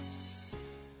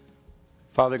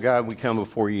Father God, we come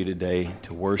before you today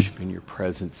to worship in your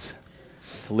presence,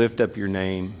 to lift up your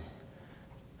name,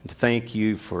 and to thank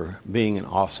you for being an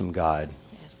awesome God.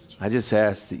 Yes, I just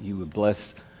ask that you would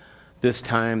bless this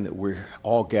time that we're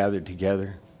all gathered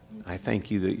together. I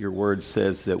thank you that your word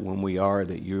says that when we are,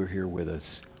 that you're here with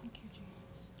us. thank you,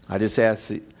 Jesus. I just ask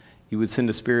that you would send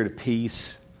a spirit of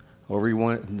peace over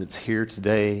everyone that's here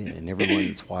today and everyone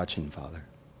that's watching, Father.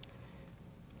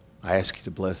 I ask you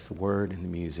to bless the word and the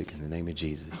music in the name of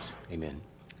Jesus. Amen.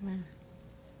 Amen.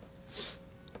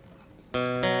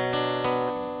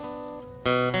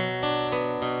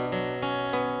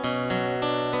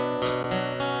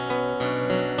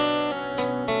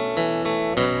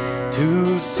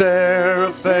 Two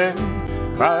seraphim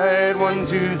cried one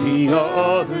to the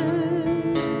other,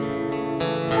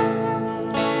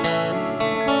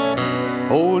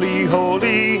 Holy,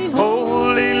 holy,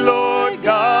 holy Lord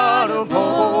God of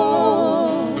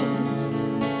hosts.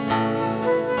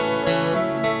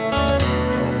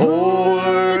 The whole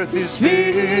earth is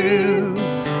filled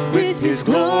with his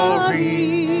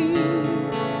glory.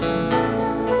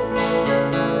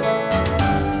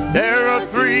 There are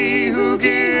three who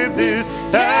give this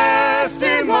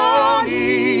testimony.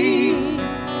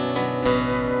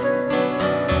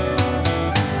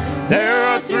 There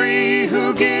are three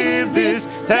who give this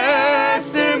testimony.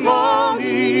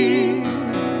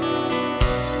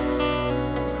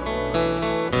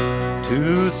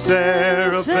 Two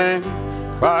seraphim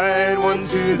cried one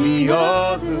to the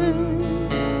other,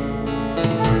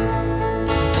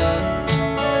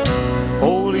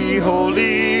 Holy,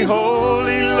 holy,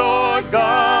 holy Lord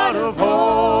God of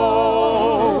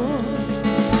hosts.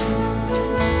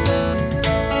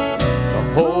 The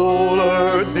whole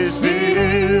earth is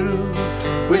filled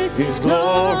with his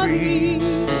glory.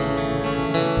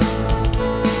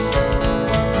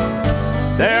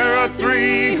 There are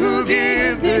three who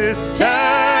give this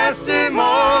testimony.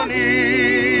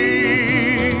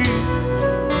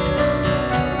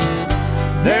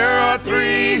 There are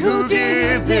three who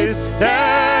give this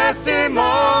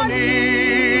testimony.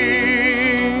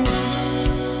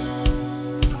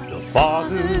 The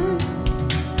Father,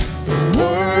 the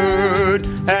Word,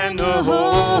 and the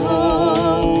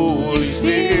Holy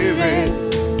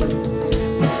Spirit.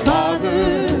 The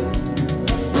Father,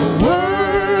 the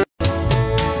Word,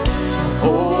 the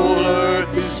whole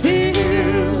earth is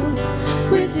filled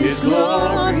with his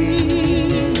glory.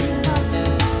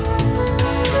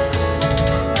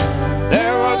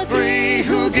 There are three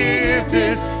who give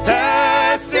this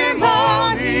testimony.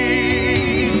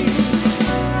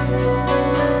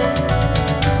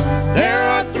 There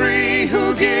are three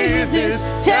who give this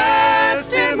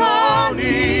testimony.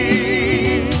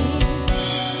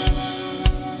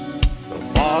 The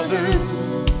Father,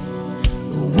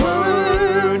 the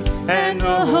Word, and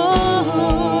the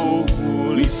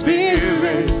Holy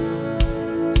Spirit.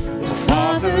 The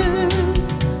Father,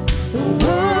 the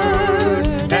Word,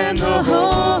 and the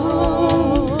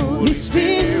Holy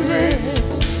Spirit.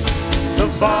 The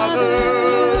Father,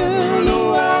 the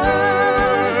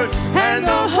Word, and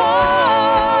the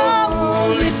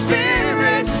Holy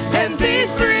Spirit. And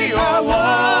these three are one.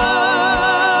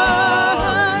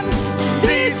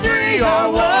 These three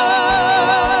are one.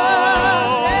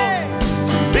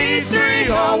 These three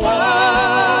are one.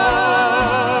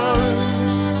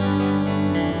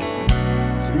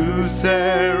 Two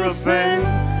seraphim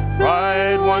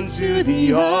cried one to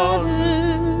the other.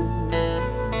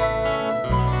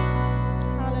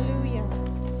 Hallelujah.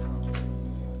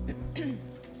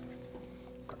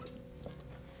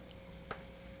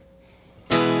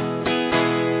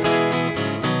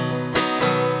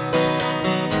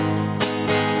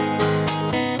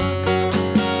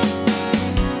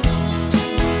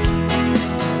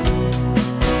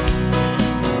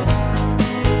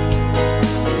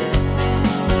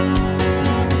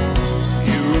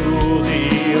 You rule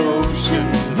the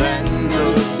oceans and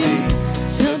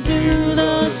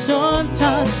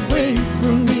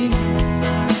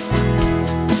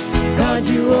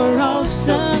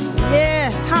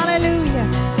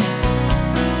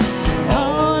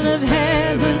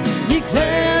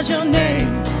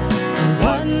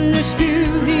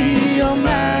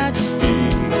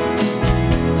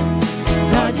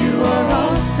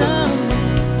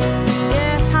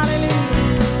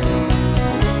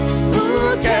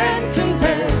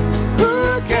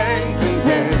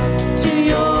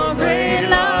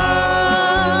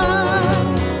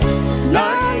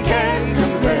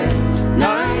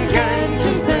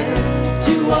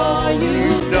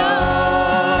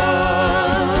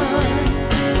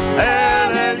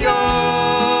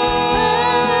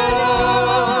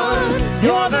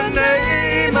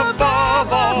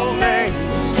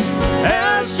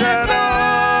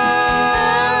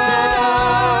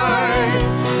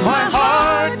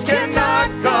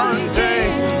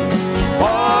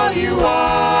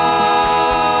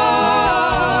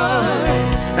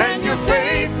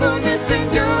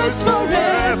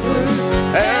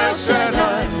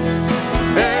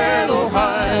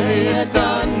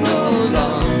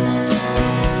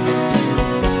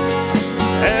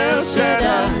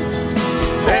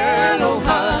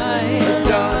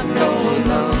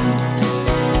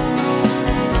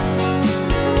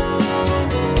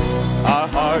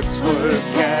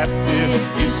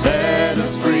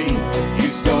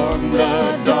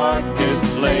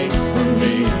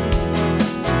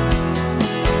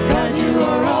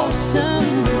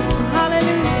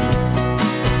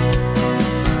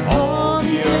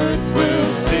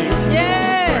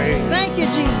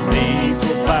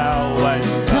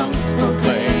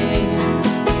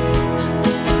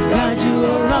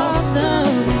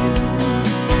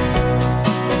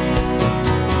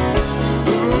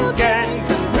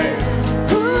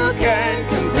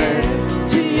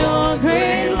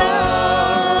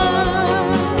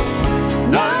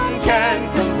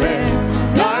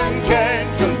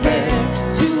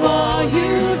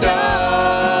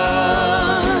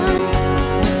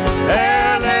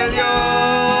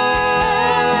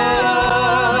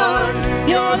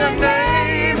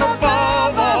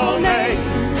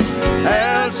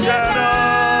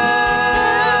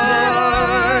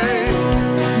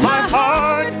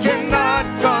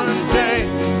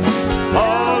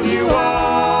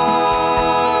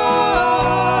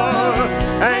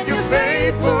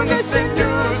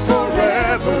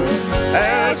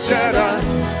Shaddai,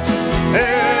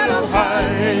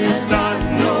 Elohai,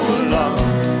 Adonai,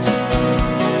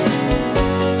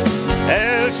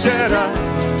 El Shaddai,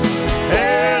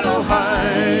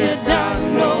 Elohai,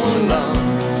 Adonai.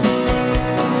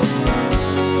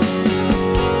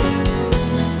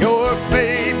 Your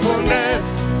faithfulness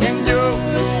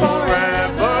endures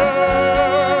forever.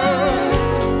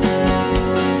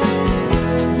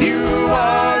 You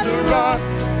are the rock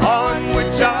on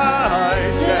which I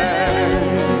stand.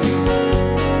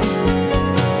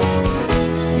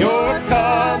 Your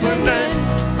covenant,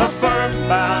 a firm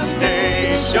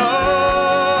foundation.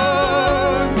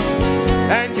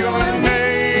 And your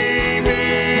name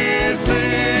is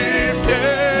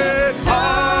lifted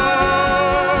high.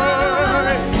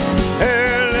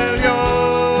 El Elyon.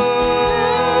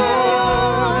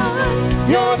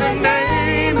 You're the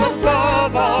name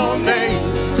above all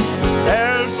names.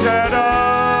 El Shaddai.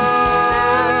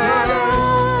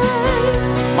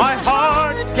 My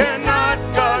heart cannot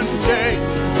contain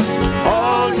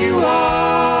all you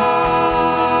are,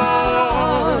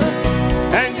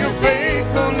 and your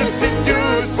faithfulness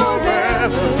endures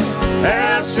forever.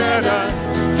 El Shaddai,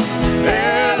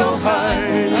 Elohai,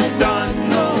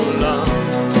 Adonai.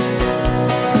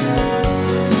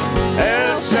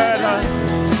 El Shaddai,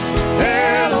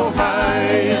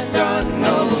 Elohai,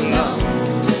 Adonai.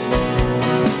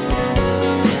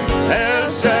 El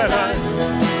Shaddai,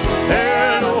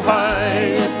 Elohai,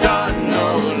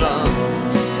 Adonai.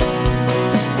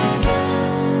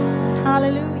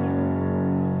 Hallelujah.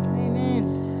 Amen.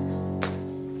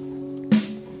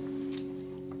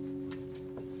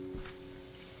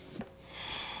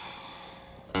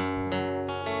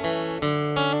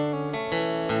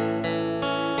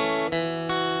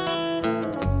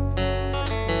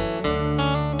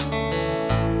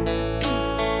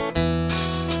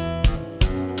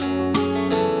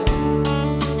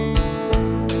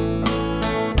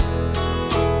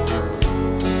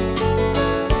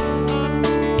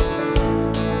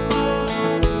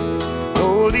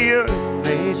 Though the earth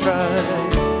may try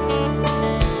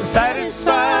to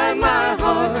satisfy my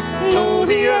heart, though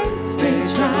the earth may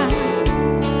try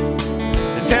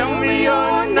to tell me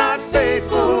you're not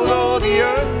faithful, though the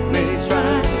earth may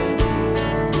try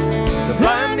to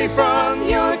blind me from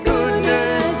your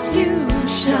goodness, you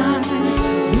shine.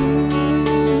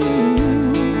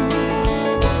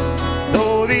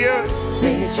 Though the earth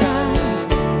may try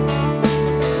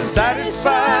to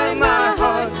satisfy my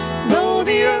heart, though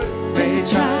the earth may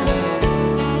try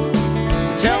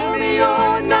to tell me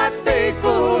you're not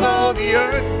faithful, though the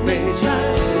earth may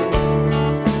try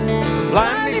to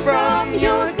blind me from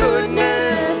your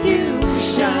goodness, you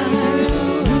shine.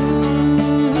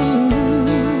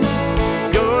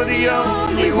 You're the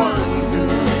only one who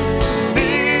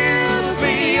fills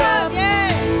me up.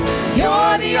 Yes.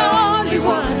 You're the only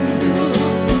one who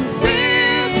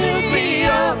fills me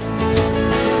up.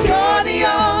 You're the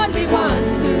only one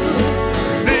who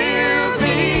fills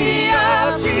me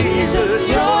up, Jesus.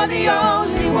 You're the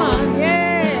only one.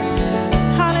 Yes.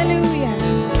 Hallelujah.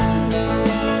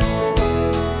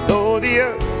 Though the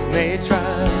earth may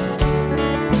try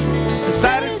to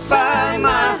satisfy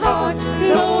my heart,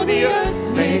 though the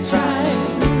earth may try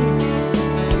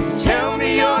to tell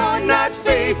me you're not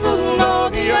faithful, though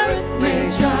the earth may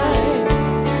try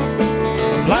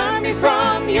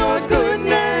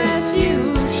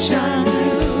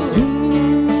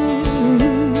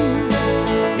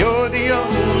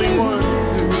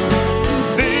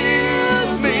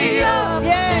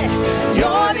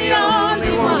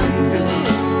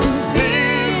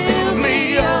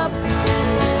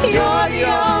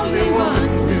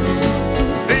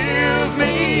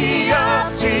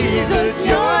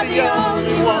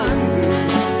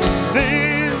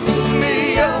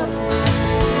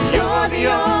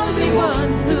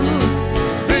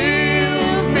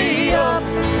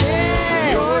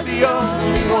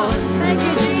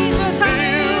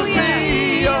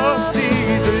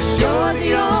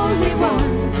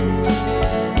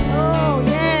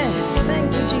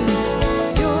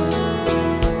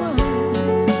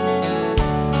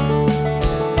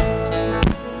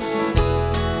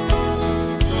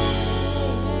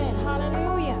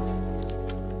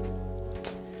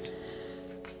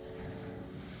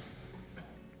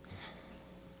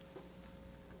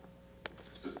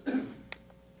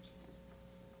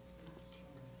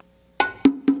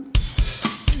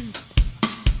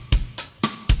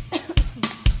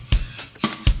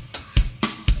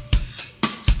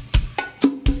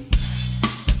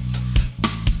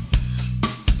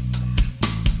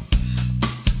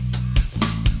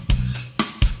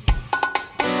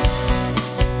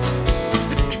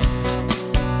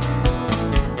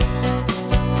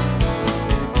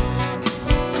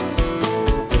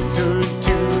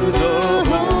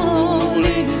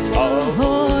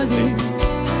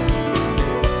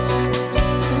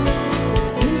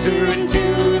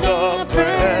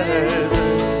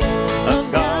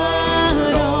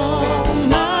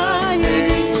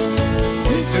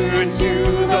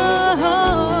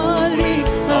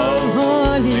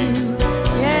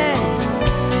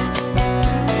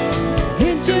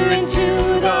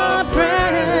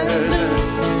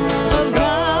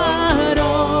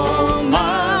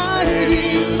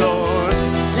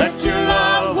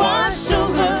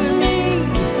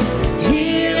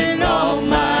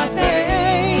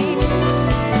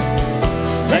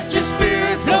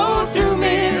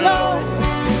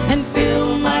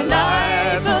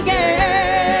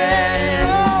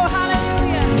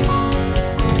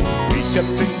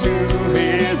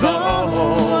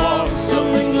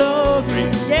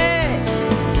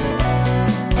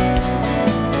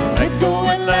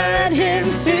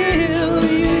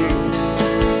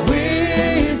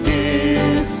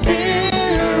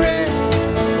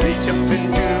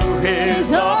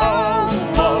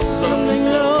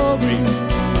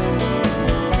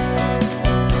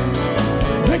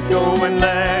Go and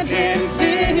let him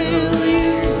fill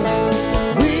you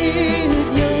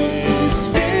with your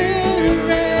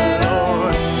spirit,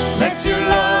 Lord. Let your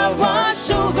love wash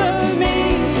over me,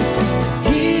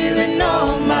 healing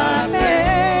all my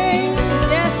pain.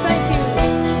 Yes, thank you.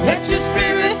 Let your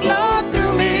spirit flow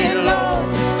through me, Lord,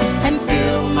 and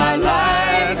fill my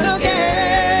life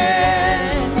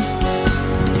again.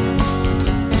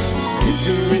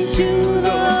 Enter into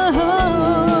the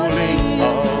holy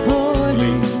of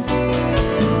holies,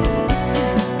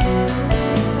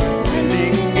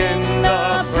 standing in the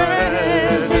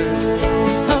presence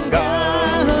of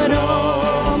God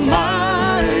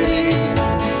Almighty.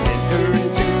 Enter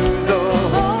into the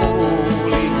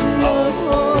holy of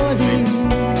holies,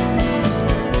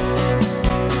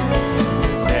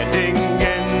 standing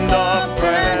in the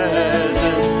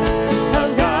presence of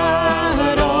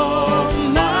God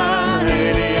Almighty.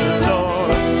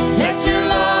 Lord, let your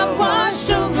love wash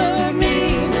over me,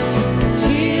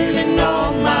 healing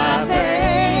all my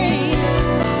pain.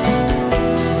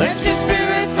 Let your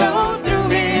spirit flow through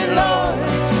me, Lord,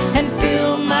 and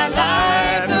fill my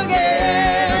life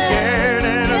again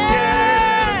and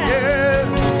again.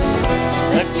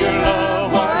 Let your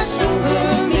love wash over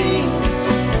me,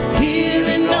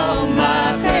 healing all my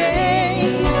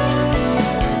pain.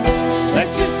 Let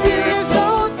your spirit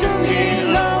flow through me,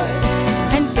 Lord,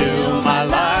 and fill my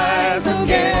life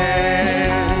again.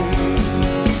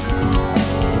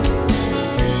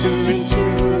 Enter into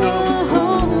the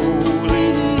holy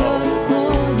of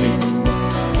holies.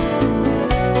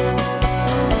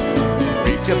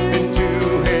 Reach up into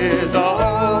his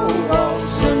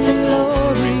awesome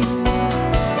glory.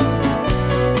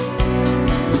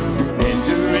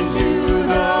 Enter into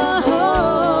the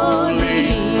holy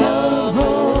of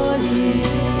holies.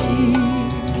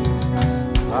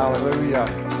 Hallelujah.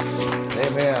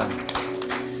 Amen.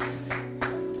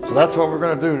 So that's what we're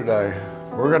going to do today.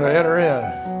 We're going to enter in.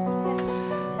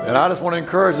 And I just want to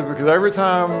encourage you, because every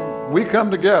time we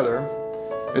come together,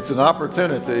 it's an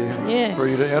opportunity Yes. for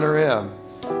you to enter in.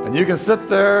 And you can sit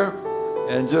there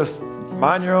and just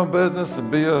mind your own business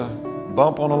and be a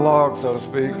bump on a log, so to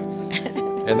speak.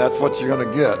 And that's what you're going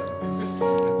to get.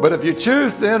 But if you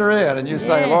choose to enter in and you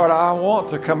say, Yes. Lord, I want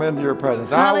to come into your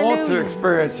presence. I want to Hallelujah.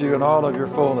 experience you in all of your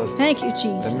fullness. Thank you,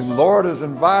 Jesus. And the Lord is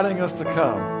inviting us to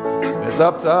come. It's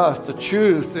up to us to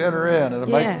choose to enter in and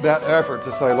to make Yes. that effort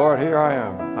to say, Lord, here I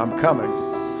am. I'm coming.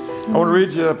 I want to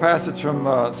read you a passage from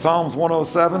Psalms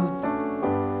 107.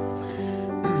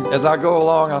 As I go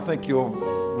along, I think you'll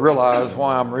realize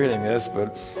why I'm reading this.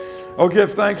 But, oh,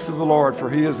 give thanks to the Lord, for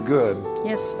he is good.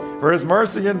 Yes. For his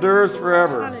mercy endures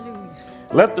forever. Hallelujah.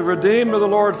 Let the redeemed of the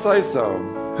Lord say so,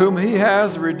 whom he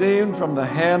has redeemed from the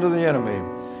hand of the enemy,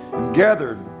 and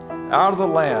gathered out of the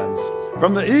lands,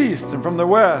 from the east and from the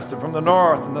west and from the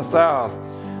north and the south.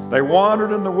 They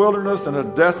wandered in the wilderness in a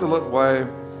desolate way.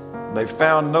 They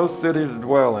found no city to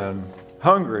dwell in.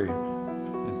 Hungry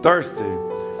and thirsty,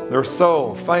 their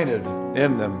soul fainted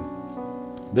in them.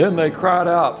 Then they cried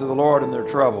out to the Lord in their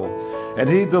trouble, and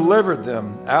he delivered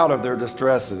them out of their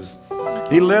distresses.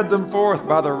 He led them forth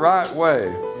by the right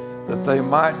way, that they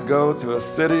might go to a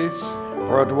city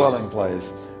for a dwelling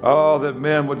place. Oh, that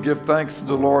men would give thanks to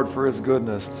the Lord for his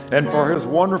goodness, and for his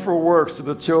wonderful works to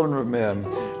the children of men.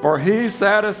 For he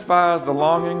satisfies the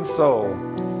longing soul,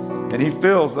 and he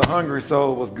fills the hungry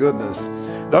soul with goodness.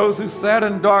 Those who sat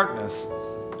in darkness,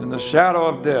 in the shadow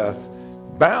of death,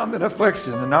 bound in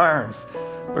affliction and irons,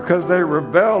 because they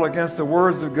rebel against the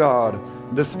words of God,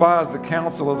 and despise the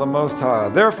counsel of the Most High.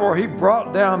 Therefore he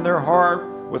brought down their heart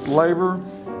with labor,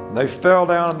 and they fell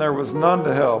down, and there was none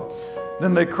to help.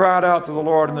 Then they cried out to the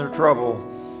Lord in their trouble,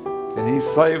 and he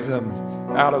saved them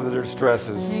out of their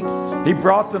distresses. He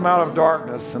brought them out of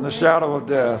darkness and the shadow of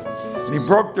death, and he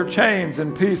broke their chains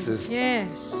in pieces.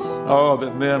 Yes. Oh,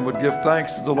 that men would give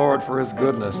thanks to the Lord for his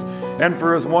goodness and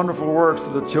for his wonderful works to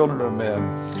the children of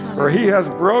men. For he has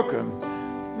broken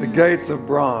the gates of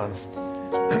bronze.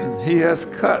 He has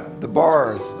cut the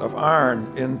bars of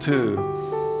iron in two.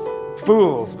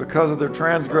 Fools, because of their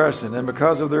transgression and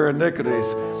because of their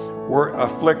iniquities, were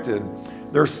afflicted.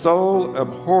 Their soul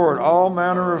abhorred all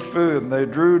manner of food, and they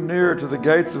drew near to the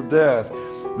gates of death.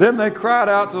 Then they cried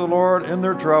out to the Lord in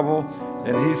their trouble,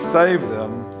 and he saved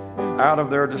them out of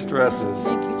their distresses.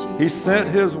 Thank you, Jesus. He sent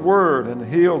his word and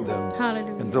healed them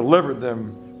Hallelujah. and delivered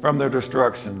them from their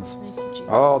destructions. Thank you, Jesus.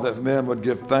 Oh, that men would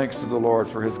give thanks to the Lord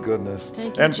for his goodness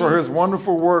Thank you, and for his Jesus.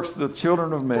 wonderful works to the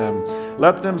children of men.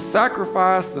 Let them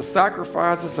sacrifice the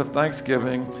sacrifices of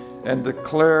thanksgiving and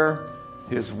declare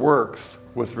his works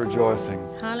with rejoicing.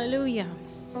 Hallelujah.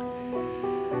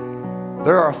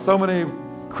 There are so many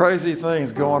crazy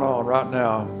things going on right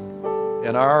now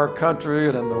in our country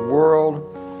and in the world.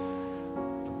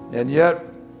 And yet,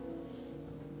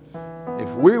 if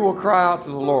we will cry out to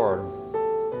the Lord,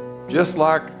 just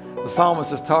like the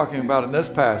psalmist is talking about in this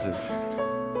passage,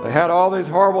 they had all these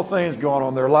horrible things going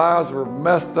on. Their lives were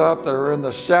messed up. They were in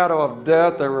the shadow of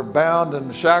death. They were bound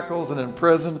in shackles and in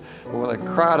prison. But when they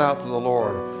cried out to the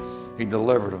Lord, He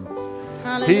delivered them.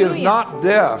 Hallelujah. He is not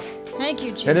deaf. Thank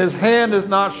you, Jesus. And His hand is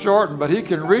not shortened, but He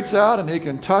can reach out and He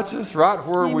can touch us right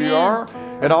where we Amen. are.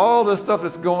 And all this stuff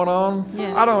that's going on,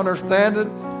 Yes. I don't understand it.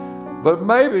 But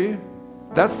maybe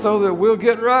that's so that we'll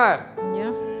get right.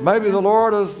 Yeah. Maybe the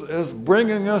Lord is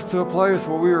bringing us to a place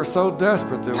where we are so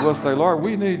desperate that we'll say, Lord,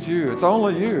 we need You. It's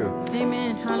only You.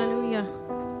 Amen. Hallelujah.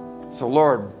 So,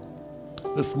 Lord,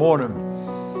 this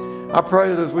morning, I pray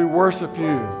that as we worship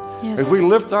You, Yes. as we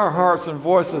lift our hearts and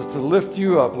voices to lift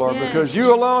You up, Lord, Yes. because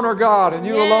You alone are God and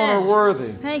You alone are Yes. worthy.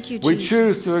 Thank You, We Jesus.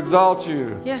 choose to exalt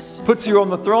You. Yes, sir. Put You on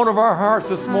the throne of our hearts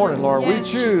this morning, Lord.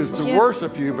 Yes, We choose to yes.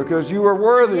 worship You because You are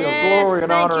worthy Yes, of glory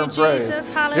and thank honor you, and praise. Jesus.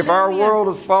 If our Hallelujah. world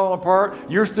is falling apart,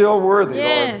 You're still worthy,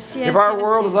 Yes, Lord. yes, If our yes,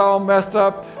 world is yes. all messed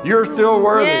up, You're still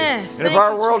worthy. Yes, and if thank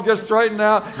our you, world Jesus. gets straightened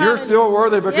out, You're Hallelujah. still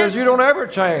worthy because Yes. You don't ever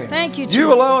change. Thank you, You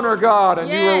Jesus. alone are God and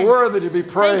You Yes. are worthy to be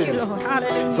praised. Thank you, Lord.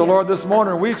 Hallelujah. So, Lord, this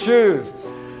morning we choose.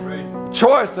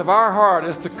 Choice of our heart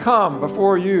is to come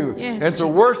before You Yes, and to Jesus.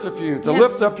 worship You, to Yes.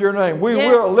 lift up Your name. We Yes.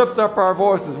 will lift up our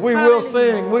voices. We will Hallelujah.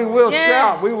 sing. We will Yes.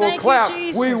 shout. We will Thank you, clap.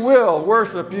 Jesus. We will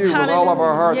worship You with all of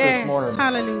our heart Hallelujah. this morning. Yes.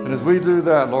 Hallelujah. And as we do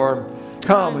that, Lord,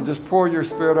 come and just pour Your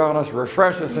Spirit on us.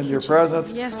 Refresh us in Your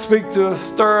presence. Yes. Speak to us.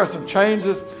 Stir us and change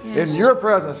us Yes. in Your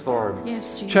presence, Lord.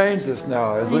 Yes, Jesus. Change us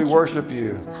now as we Thank you. worship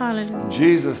You. Hallelujah. In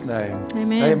Jesus' name.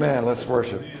 Amen. Amen. Let's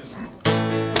worship.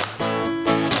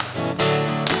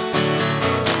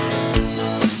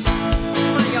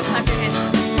 Y'all clap your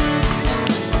hands.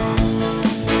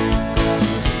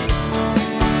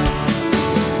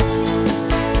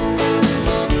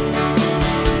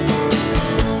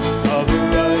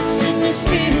 Cover us in Your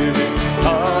Spirit,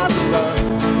 cover us,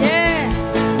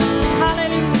 Yes.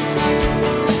 Hallelujah.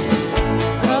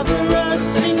 cover us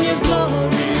in Your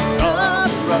glory,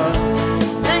 cover us.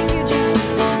 Thank you, Jesus.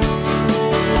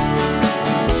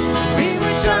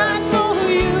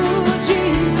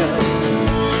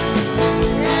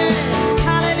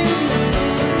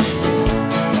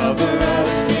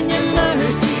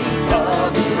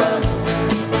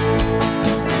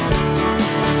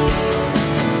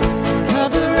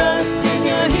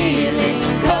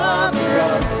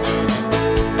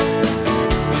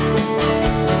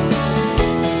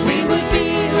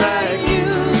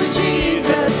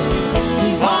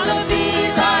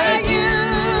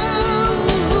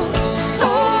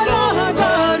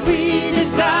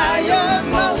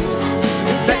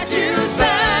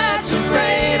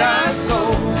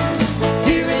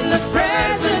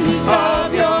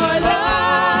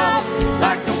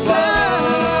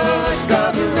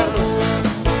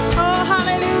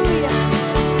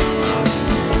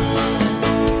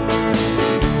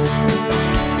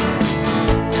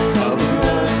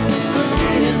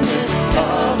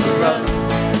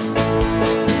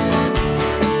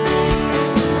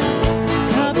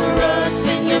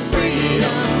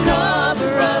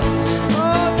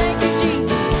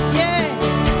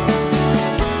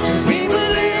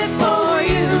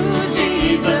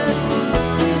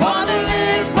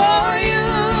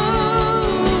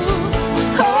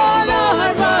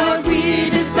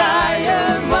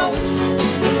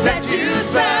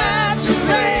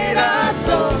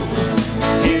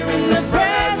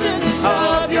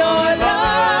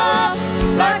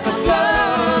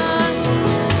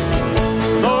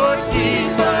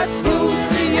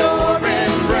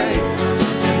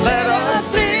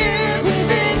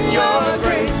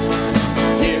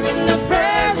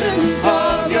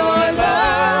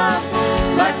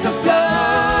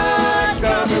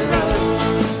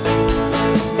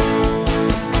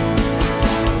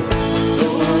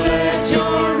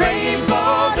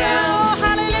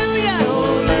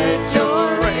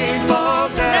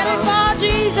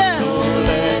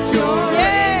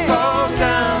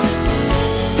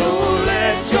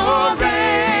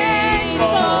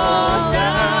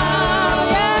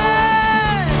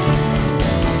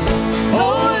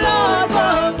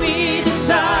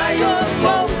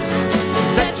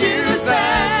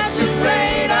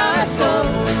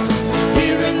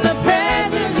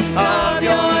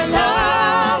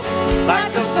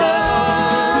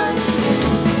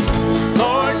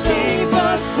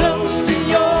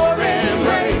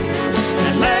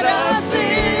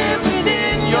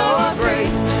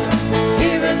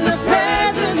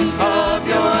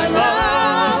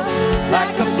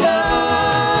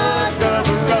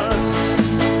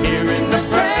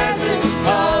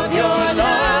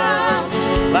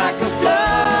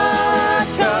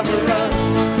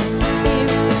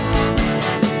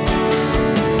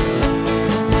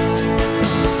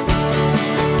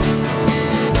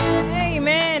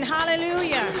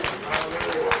 Hallelujah.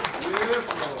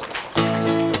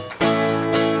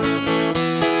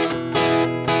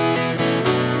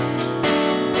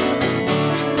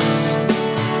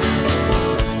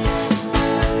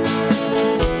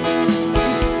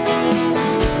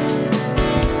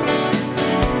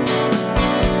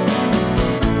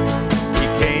 He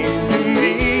came to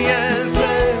me and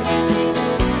said,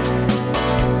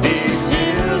 "Be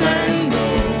still and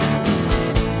know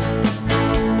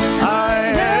I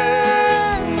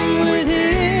am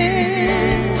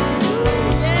within."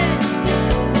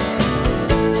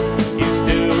 You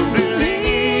still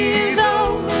believe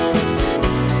though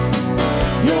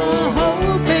your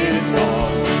hope is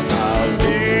gone. I'll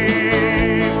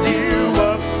lift you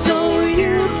up so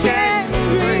you can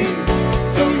breathe,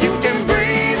 so you can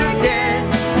breathe again.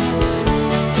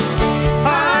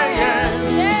 I am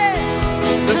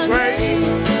the great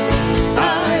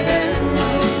I am.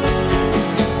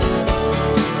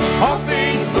 All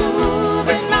things move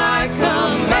at my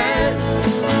command.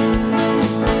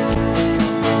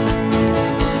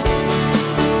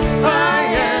 I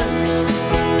am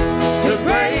the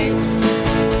great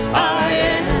I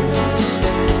am.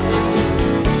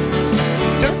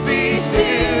 Just be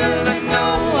still and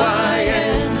know I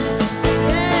am.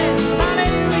 Yes.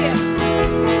 Hallelujah.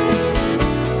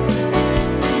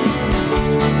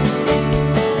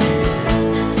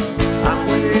 I'm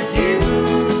with you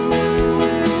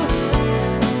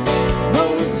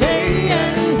both day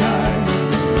and night.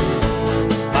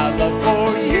 My love for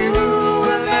you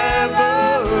will never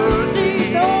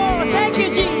cease. Oh, thank you,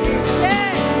 Jesus.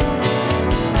 Yes.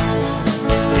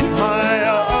 In my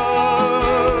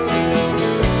arms,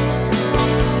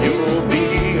 it will be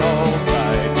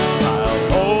alright. I'll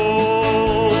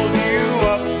hold you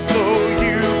up so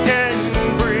you can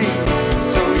breathe,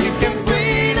 so you can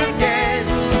breathe again.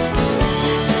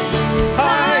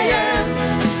 I am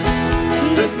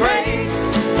the great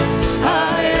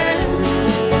I am.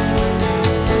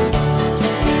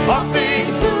 All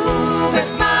things move at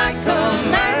my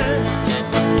command.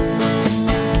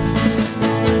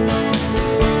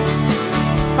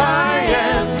 I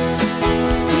am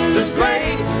the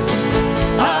great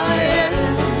I am.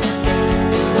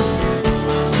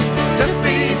 Just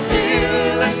be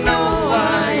still and know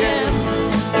I am.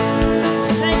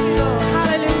 Thank you, Lord.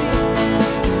 Hallelujah.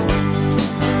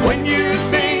 When you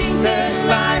think that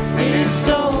life is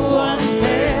so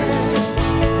unfair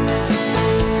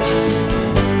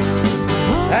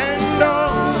and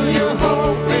all your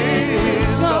hope is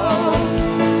gone,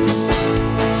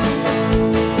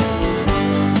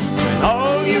 when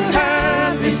all you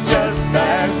have is just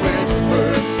that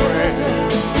whispered prayer,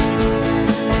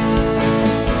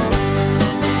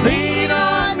 lean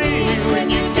on me when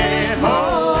you can't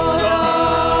hold on.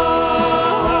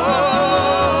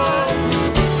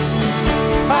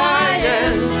 I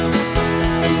am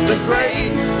the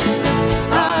great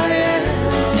I am.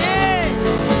 Yes.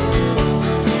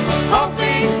 All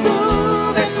things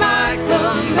move at my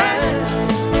command.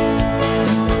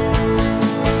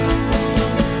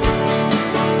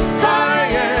 I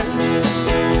am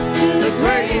the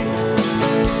great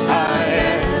I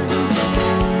am.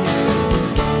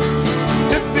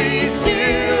 Just be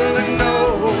still and know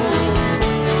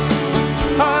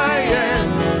I am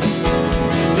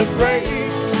the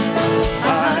great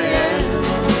I am.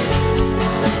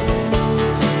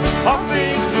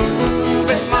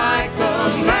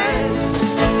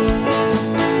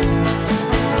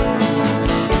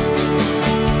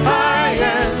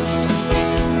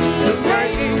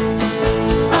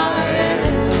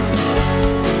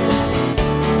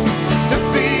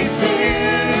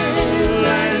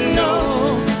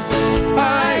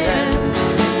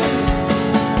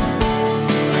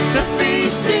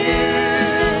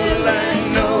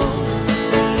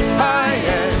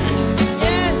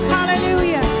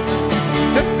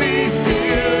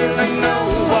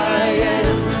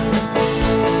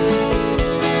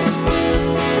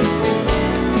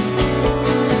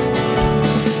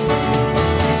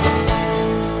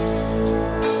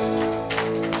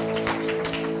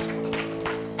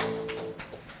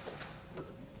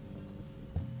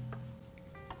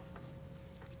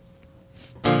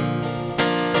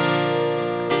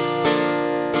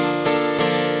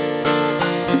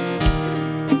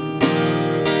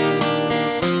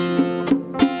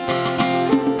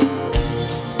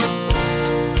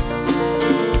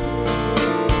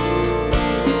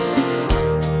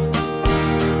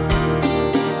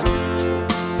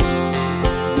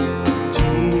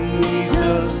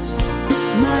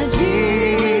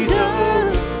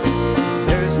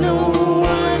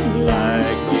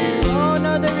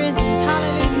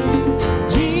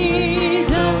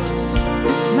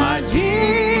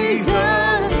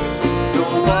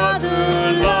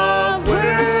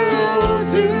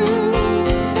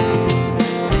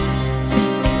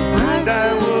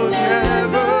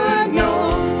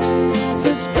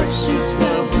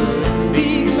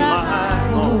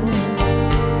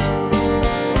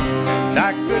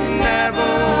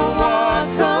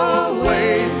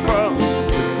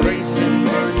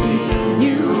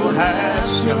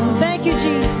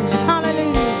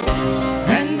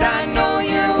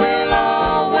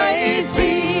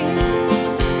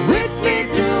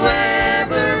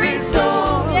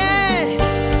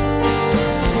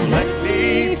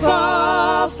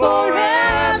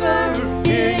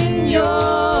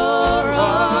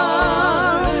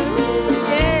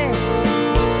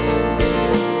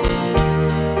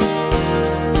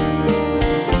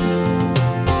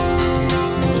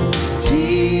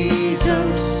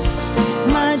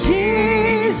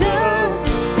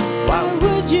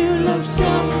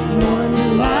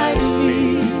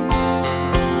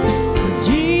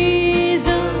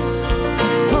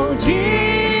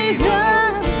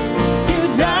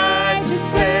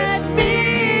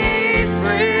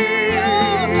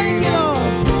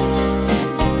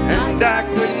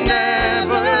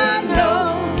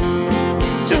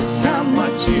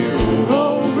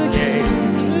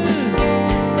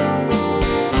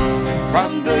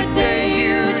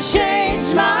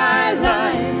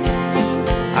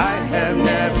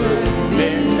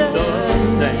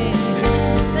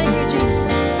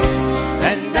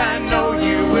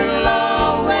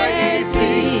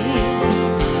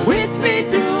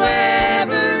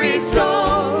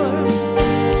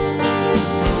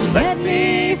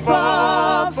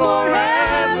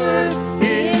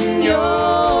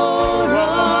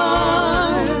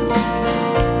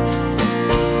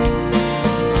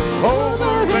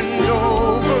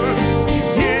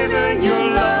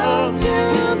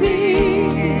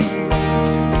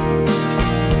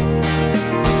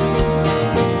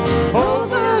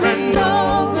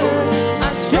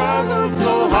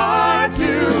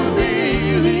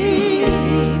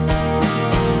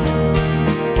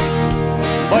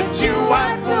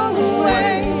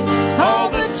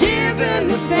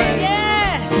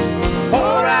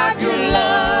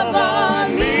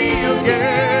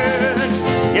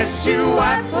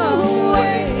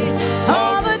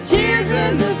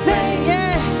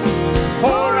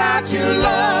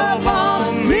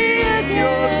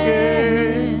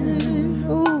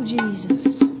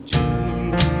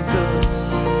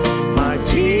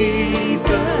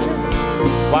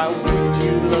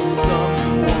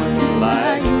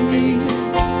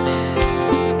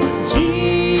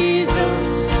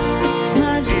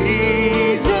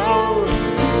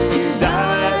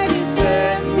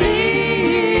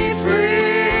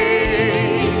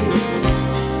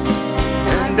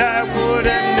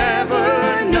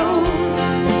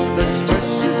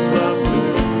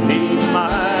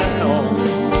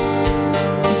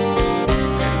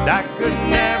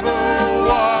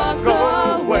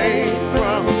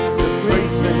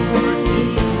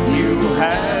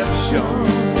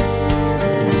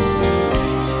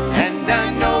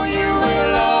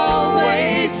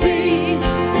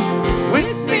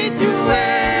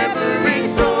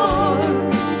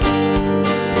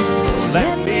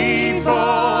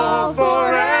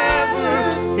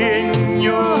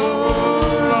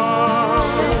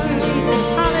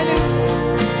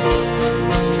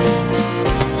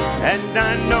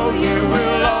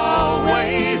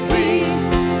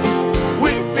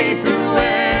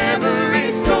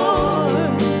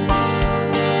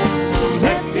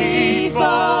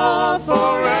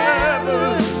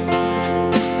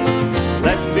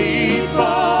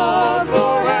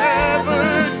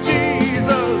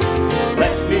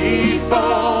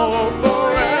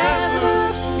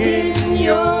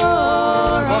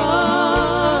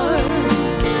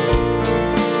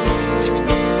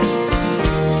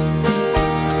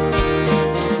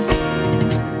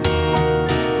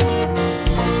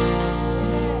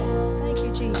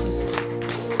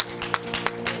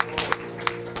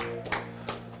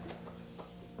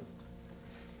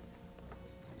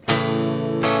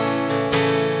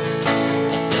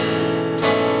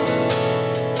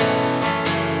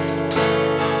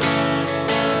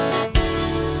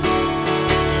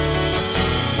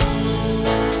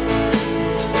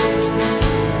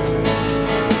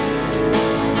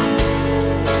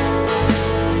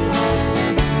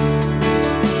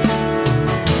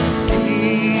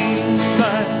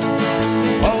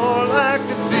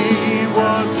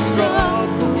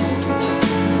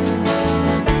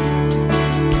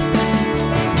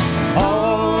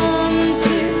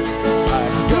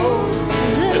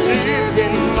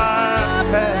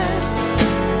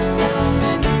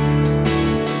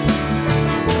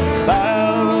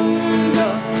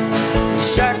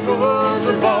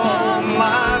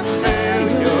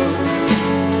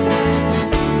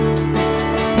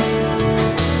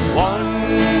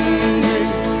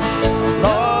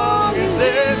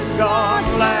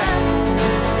 not last.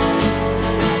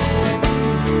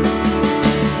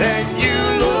 Then you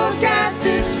look at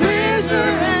this prisoner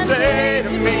and say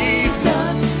to me,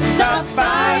 son, stop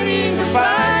fighting the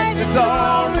fight that's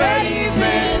already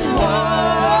been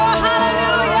won.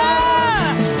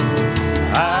 Hallelujah.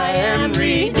 I am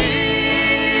redeemed.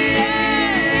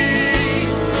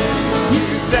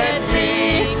 You set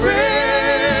me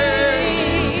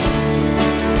free.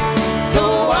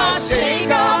 So I'll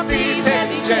shake off these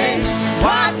heavy chains,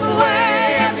 wipe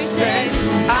away every stain.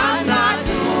 I'm not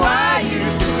who I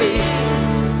used to be.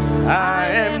 I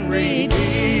am redeemed.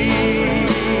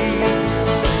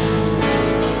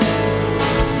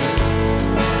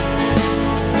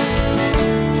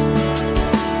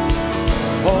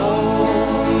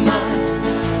 All my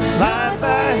life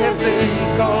I have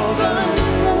been called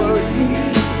unworthy.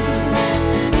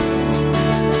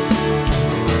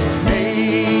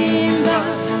 Named by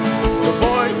the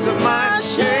voice of my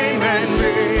shame and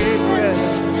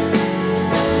regret.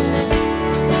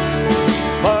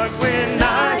 But when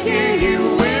I hear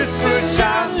you whisper,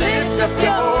 child, lift up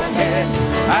your head,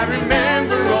 I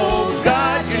remember, oh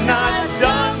God, you're not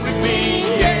done with me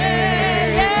yet.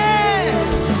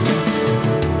 Yes.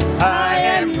 I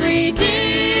am redeemed.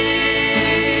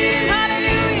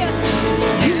 Hallelujah.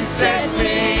 You set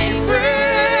me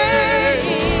free.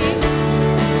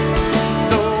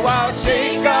 So I'll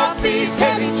shake off these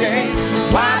heavy chains,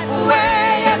 wipe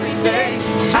away every stain.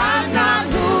 I'm not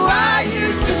who I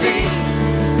used to be.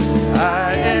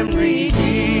 I am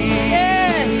redeemed.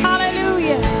 Yes.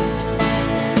 Hallelujah.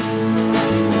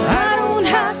 I don't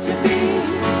have to be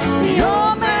the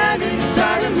old man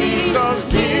inside of me, 'cause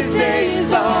his day is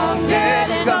long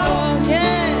dead and gone.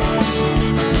 Yes.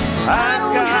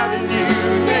 I've got a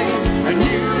new name, a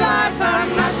new life, I'm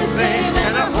not the same,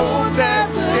 and I hope that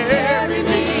will carry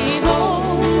me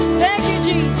home. Thank you,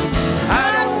 Jesus.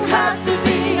 I don't have to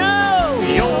be No.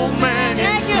 the old man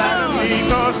Thank you, inside of Lord. me,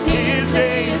 'cause his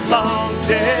day is long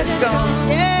dead and gone.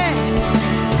 Yes.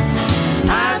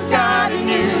 I've got a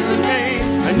new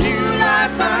name, a new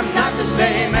life, I'm not the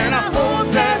same, and I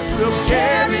hope that will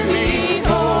carry me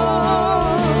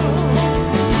home.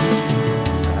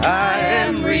 I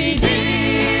am redeemed.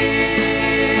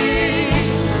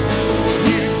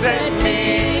 You set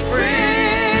me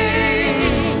free.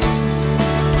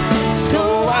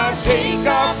 So I'll shake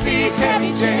off these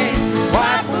heavy chains,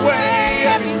 wipe away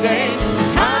every stain.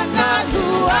 I'm not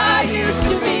who I used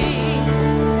to be.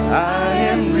 I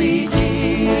am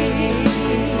redeemed.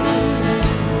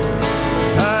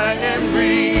 I am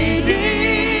redeemed.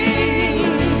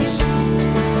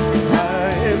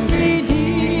 I am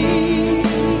redeemed.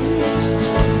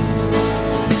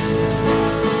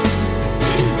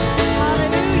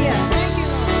 Hallelujah. Thank you,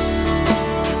 Lord.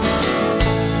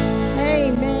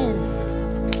 Amen.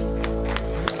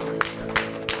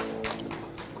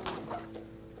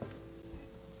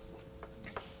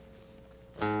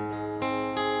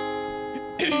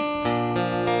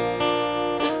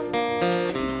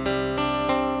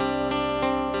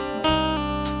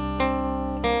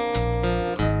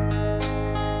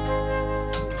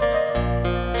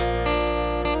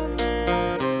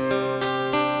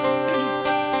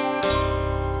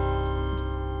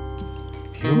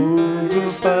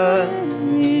 Purify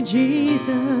Me,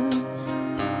 Jesus.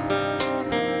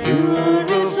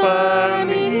 Purify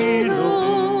me,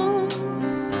 Lord.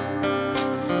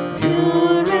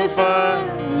 Purify,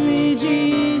 Me,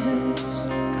 Jesus.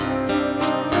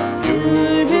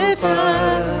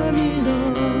 purify me,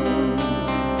 Lord.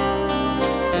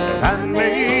 that I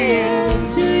may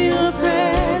Into your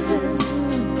presence.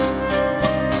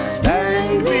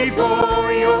 stand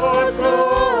before your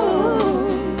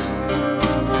throne.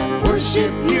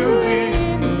 Worship you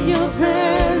in Your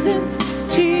presence,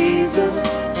 Jesus.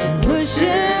 And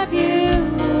worship you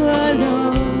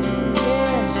alone.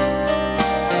 Yes.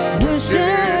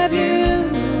 Worship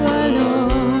you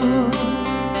alone.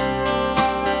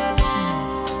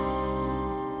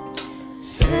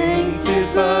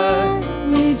 sanctify,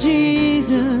 Me,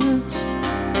 Jesus.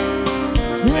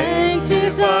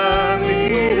 sanctify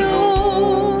me,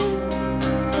 Lord.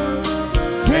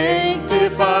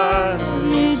 Sanctify,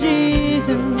 Me,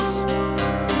 Jesus.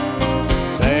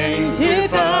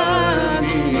 sanctify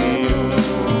me, Lord.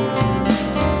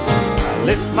 I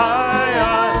lift my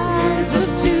eyes up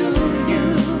to you,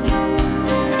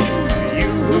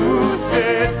 you who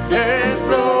sit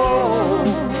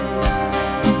enthroned.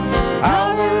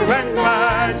 Power and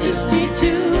majesty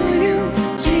to you,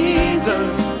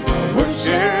 Jesus. I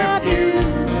worship you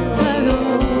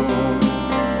Alone.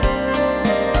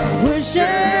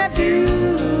 Worship you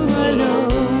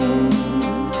alone.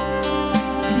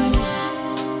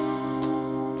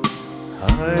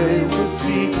 I will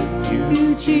seek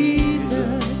you,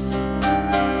 Jesus.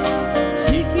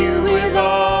 Seek you with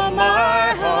all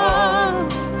my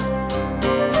heart.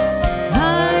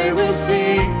 I will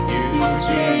seek you,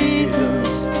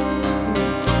 Jesus.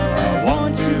 I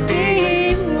want to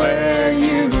be where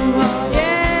you are.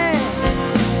 Yeah.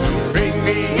 Bring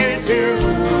me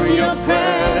into your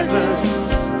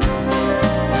presence.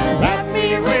 Wrap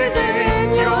me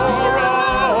within your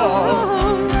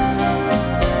arms.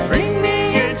 Bring me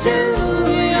into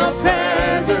your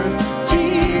presence,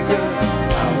 Jesus.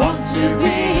 I want to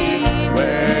be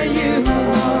where you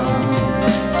are.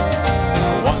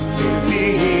 I want to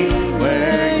be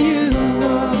where you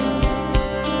are.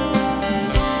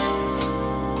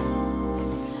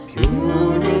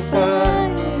 Purify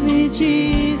Me,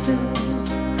 Jesus.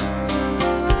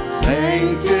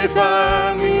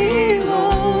 Sanctify me,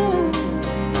 Lord.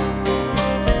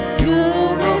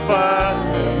 Purify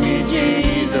me,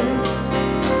 Jesus,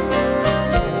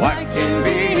 so I can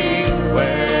be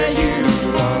where you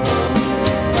are.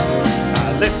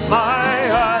 I lift my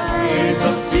eyes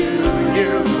up to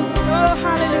you, Oh,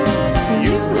 hallelujah.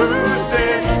 you who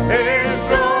sit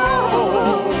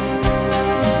enthroned.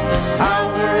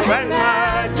 Power and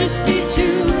majesty to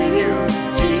you,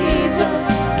 Jesus.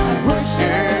 I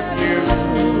worship you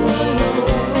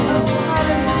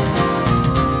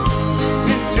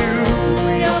into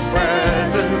your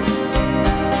presence.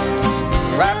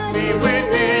 Wrap me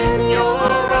within your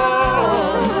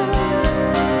arms.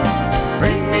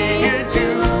 Bring me into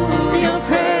your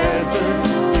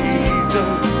presence,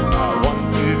 Jesus. I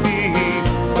want to be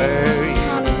where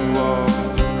you are.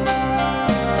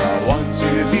 I want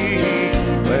to be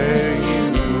where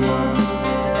you are.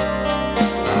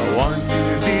 I want to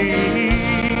be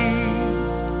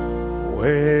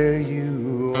where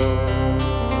you are.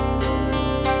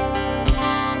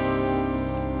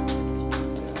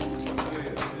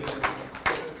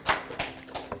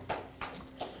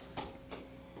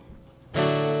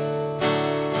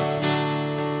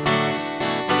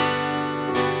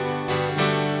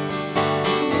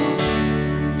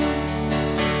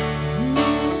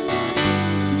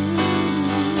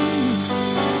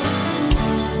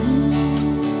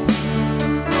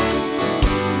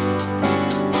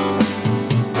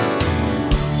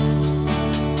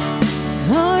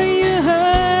 Are you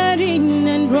hurting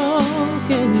and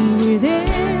broken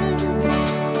within?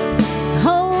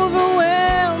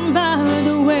 Overwhelmed by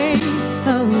the weight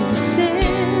of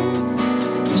sin?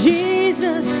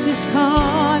 Jesus is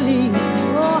calling.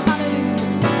 Oh,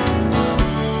 hallelujah.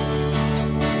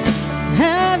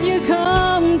 Have you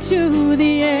come to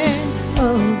the end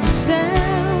of the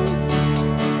sound?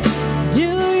 Do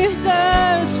you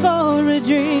thirst for a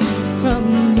drink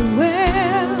from the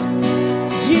well?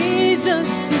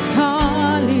 Jesus is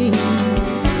calling.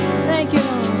 Thank you,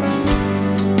 Lord.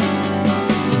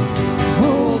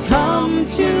 Oh, come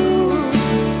to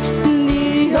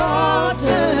the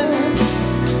altar.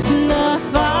 The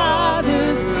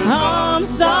Father's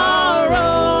arms are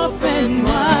open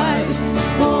wide.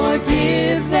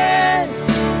 Forgiveness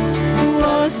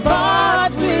was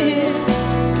bought with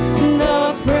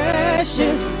the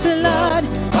precious blood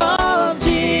of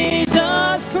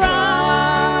Jesus Christ.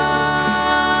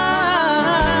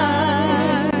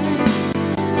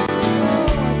 Oh,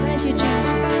 thank you,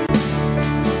 Jesus.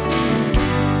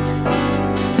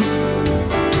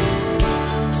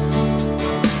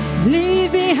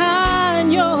 Leave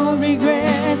behind your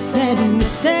regrets and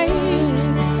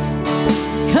mistakes.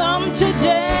 Come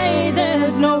today,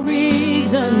 there's no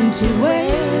reason to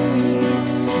wait.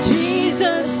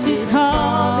 Jesus is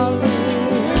calling.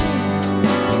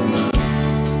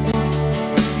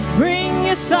 Bring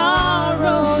your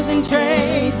sorrows and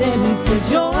trade them for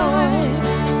joy.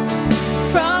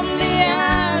 From the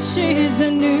ashes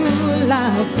a new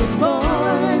life is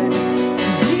born.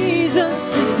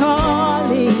 Jesus is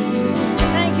calling.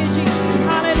 Thank you, Jesus.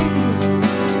 Hallelujah.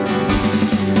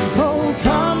 Oh,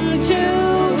 come to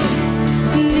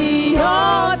the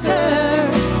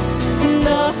altar.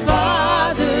 The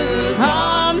Father's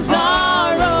arms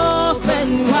are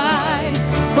open wide.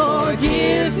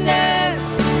 Forgiveness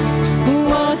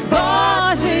was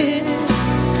bought with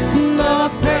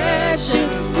the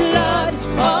precious blood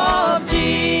of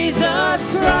Jesus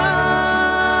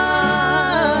Christ.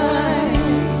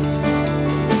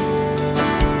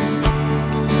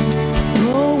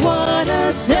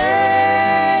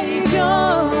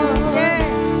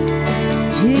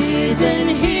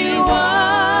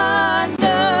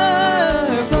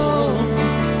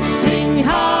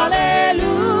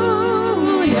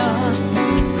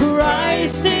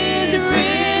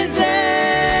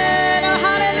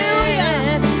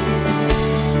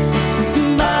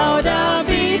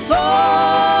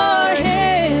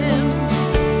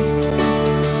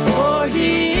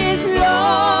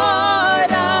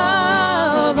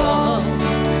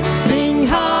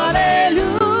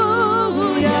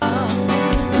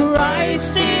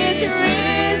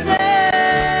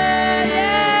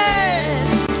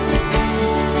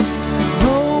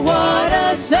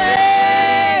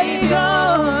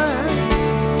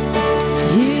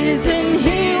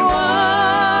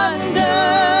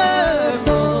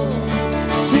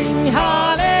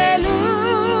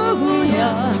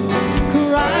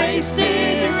 Christ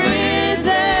is risen.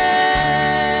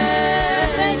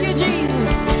 Thank you,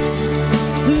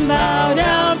 Jesus. Bow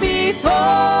down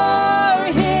before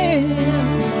him,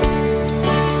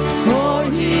 for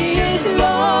he is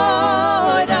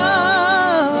Lord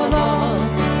of all.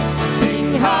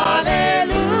 Sing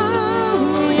hallelujah,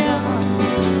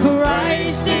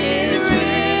 Christ is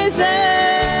risen.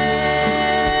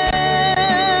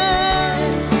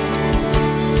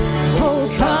 Oh,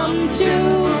 come to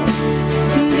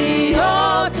the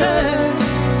altar,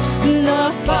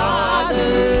 the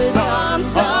Father's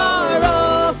arms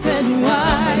are open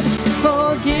wide.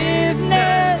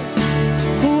 Forgiveness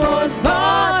was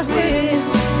bought with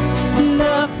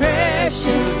the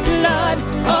precious blood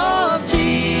of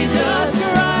Jesus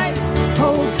Christ.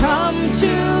 Oh, come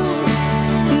to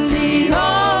the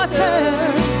altar,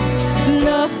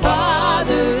 the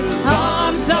Father's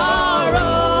arms are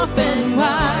open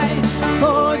wide.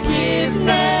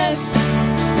 Forgiveness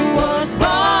was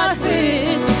bought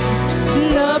with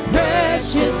the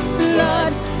precious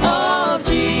blood of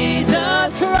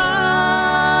Jesus Christ.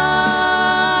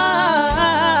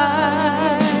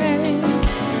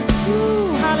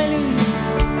 Ooh, hallelujah.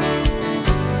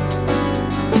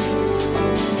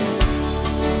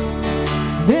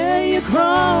 Bear your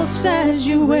cross as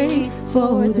you wait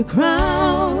for the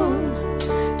crown.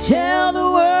 Tell the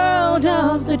world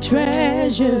of the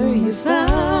treasure you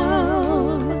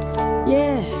found.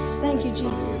 Yes, thank you,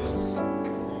 Jesus.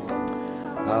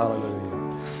 Hallelujah.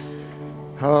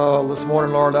 Oh, this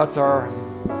morning, Lord, that's our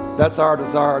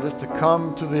desire, just to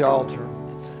come to the altar.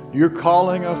 You're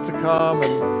calling us to come,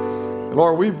 and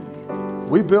Lord,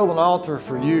 we build an altar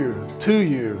for you, to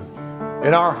you,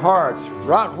 in our hearts,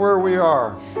 right where we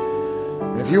are.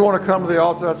 And if you want to come to the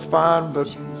altar, that's fine, but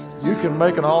you can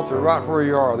make an altar right where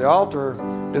you are. The altar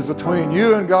is between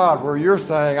you and God, where you're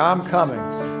saying, I'm coming.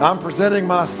 I'm presenting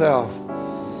myself.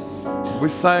 We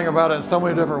sang about it in so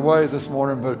many different ways this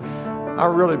morning, but I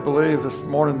really believe this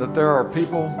morning that there are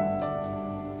people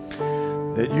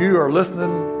that you are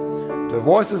listening to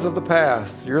voices of the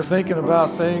past. You're thinking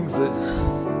about things that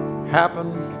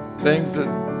happened, things that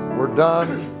were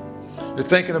done. You're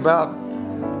thinking about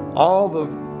all the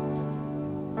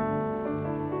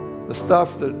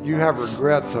stuff that you have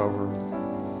regrets over.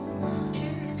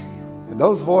 And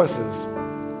those voices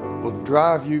will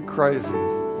drive you crazy.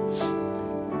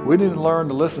 We need to learn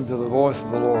to listen to the voice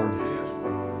of the Lord.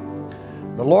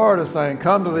 The Lord is saying,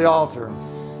 come to the altar.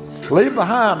 Leave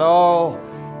behind all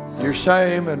your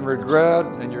shame and regret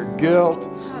and your guilt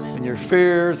and your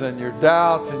fears and your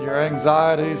doubts and your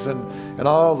anxieties and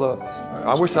all the,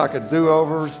 I wish I could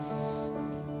do-overs.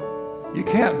 You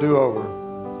can't do over.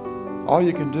 All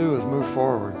you can do is move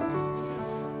forward.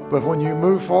 But when you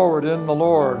move forward in the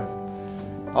Lord,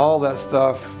 all that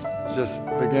stuff just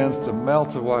begins to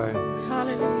melt away.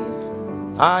 Hallelujah.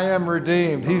 I am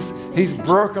redeemed. He's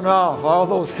broken off all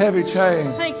those heavy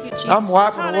chains. Thank you, Jesus. I'm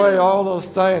wiping away Hallelujah. all those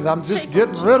stains. I'm just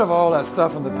getting rid of all that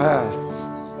stuff in the past.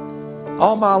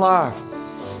 All my life,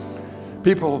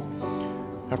 people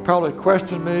have probably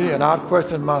questioned me, and I've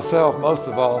questioned myself most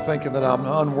of all, thinking that I'm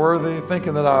unworthy,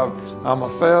 thinking that I'm a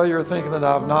failure, thinking that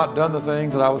I've not done the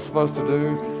things that I was supposed to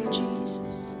do. Thank you,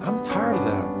 Jesus. I'm tired of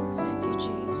that. Thank you,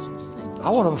 Jesus. Thank you. I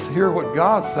want to hear what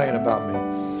God's saying about me.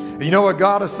 And you know what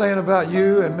God is saying about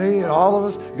you and me and all of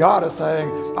us? God is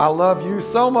saying, I love you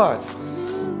so much,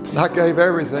 and I gave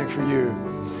everything for you.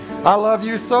 I love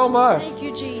you so much. Thank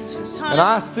you, Jesus. And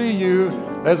I see you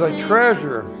as a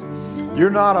treasure.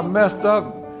 You're not a messed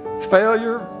up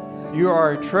failure. You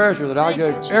are a treasure that I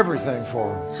gave everything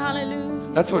for.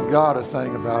 Hallelujah. That's what God is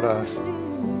saying about us.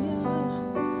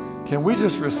 Can we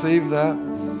just receive that?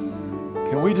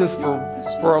 Can we just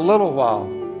for a little while,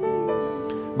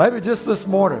 maybe just this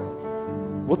morning,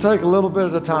 we'll take a little bit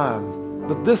at a time,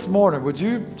 but this morning, would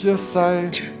you just say,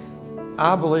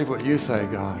 I believe what you say,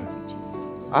 God.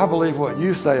 I believe what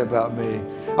you say about me.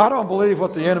 I don't believe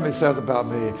what the enemy says about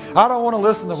me. I don't want to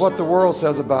listen to what the world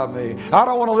says about me. I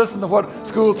don't want to listen to what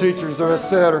school teachers have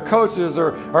said, or coaches,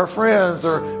 or our friends,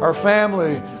 or our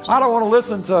family. I don't want to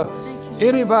listen to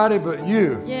anybody but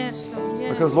you. Yes, Lord.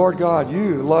 Yes. Because, Lord God,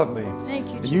 you love me. Thank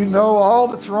you, And Jesus. you know all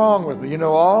that's wrong with me. You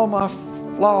know all my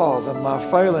flaws and my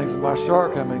failings and my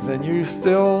shortcomings, and you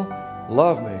still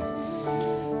love me.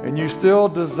 And you still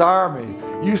desire me.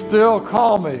 You still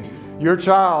call me your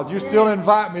child. You still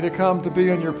invite me to come to be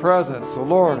in your presence. So,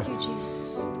 Lord, Thank you,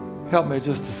 Jesus. help me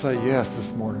just to say yes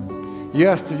this morning.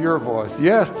 Yes to your voice.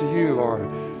 Yes to you, Lord.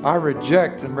 I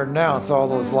reject and renounce all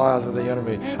those lies of the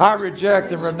enemy. I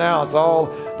reject and renounce all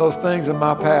those things in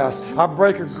my past. I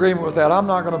break agreement with that. I'm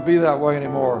not going to be that way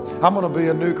anymore. I'm going to be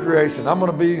a new creation. I'm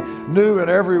going to be new in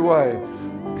every way.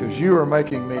 because you are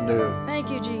making me new. Thank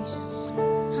you, Jesus.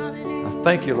 Hallelujah. I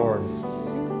thank you, Lord.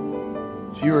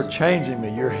 You are changing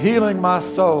me. You're healing my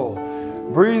soul,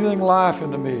 breathing life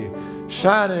into me,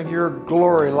 shining your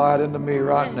glory light into me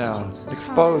right now,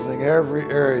 exposing every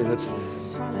area that's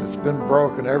been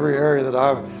broken, every area that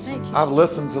I've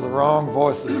listened to the wrong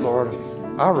voices, Lord.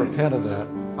 I repent of that.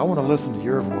 I want to listen to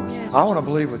your voice. I want to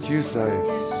believe what you say.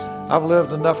 I've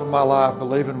lived enough of my life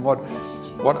believing what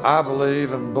I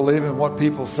believe and believing what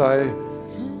people say.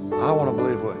 I want to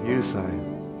believe what you say.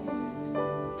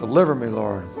 Deliver me,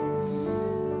 Lord.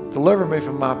 Deliver me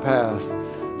from my past.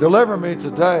 Deliver me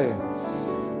today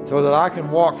so that I can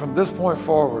walk from this point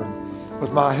forward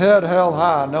with my head held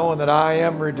high, knowing that I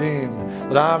am redeemed,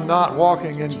 that I'm not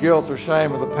walking in guilt or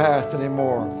shame of the past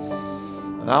anymore,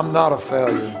 and I'm not a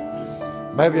failure.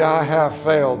 Maybe I have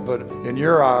failed, but in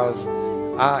your eyes,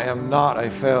 I am not a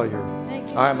failure.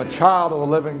 I am a child of the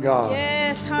living God.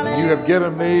 Yes, and you have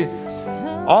given me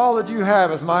all that you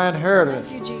have as my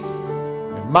inheritance. Thank you, Jesus.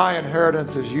 And my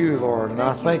inheritance is you, Lord, and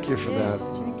I thank you for that.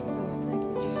 Thank you, Lord.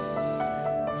 Thank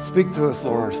you, Jesus. Speak to us,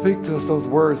 Lord. Speak to us those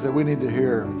words that we need to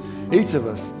hear, each of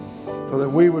us, so that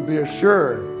we would be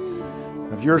assured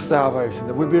of your salvation,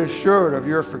 that we'd be assured of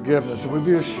your forgiveness, that we'd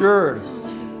be assured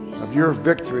of your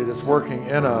victory that's working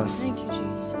in us. Thank you,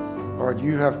 Jesus. Lord,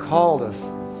 you have called us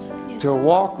to a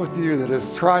walk with you that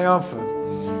is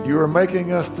triumphant. You are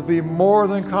making us to be more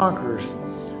than conquerors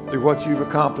through what you've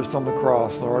accomplished on the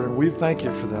cross, Lord, and we thank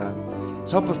you for that.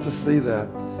 Help us to see that.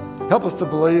 Help us to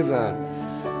believe that.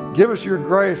 Give us your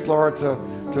grace, Lord, to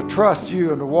trust you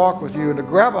and to walk with you and to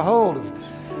grab a hold of,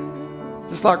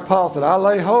 just like Paul said, I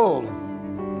lay hold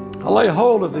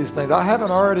of these things. I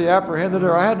haven't already apprehended it,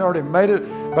 or I hadn't already made it,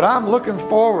 but I'm looking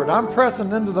forward. I'm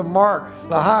pressing into the mark,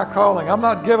 the high calling. I'm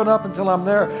not giving up until I'm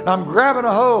there. And I'm grabbing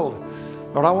a hold.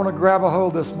 Lord, I want to grab a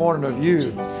hold this morning of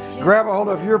you. Grab a hold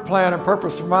of your plan and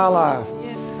purpose for my life.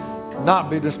 Not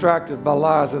be distracted by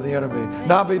lies of the enemy.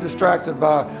 Not be distracted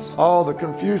by all the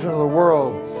confusion of the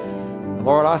world.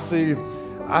 Lord, I see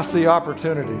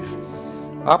opportunities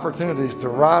to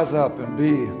rise up and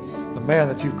be the man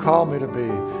that you've called me to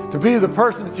be the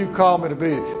person that you've called me to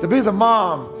be the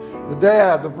mom, the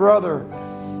dad, the brother,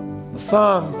 the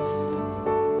son,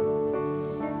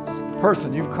 the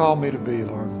person you've called me to be,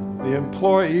 Lord, the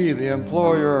employee, the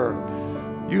employer.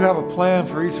 You have a plan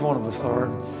for each one of us, Lord,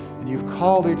 and you've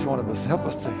called each one of us. Help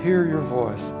us to hear your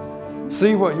voice,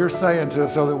 see what you're saying to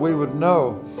us so that we would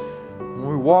know when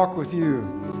we walk with you,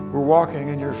 we're walking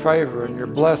in your favor and your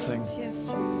blessings.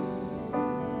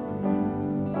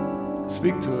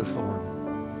 Speak to us, Lord.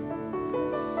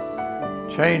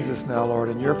 Change us now, Lord,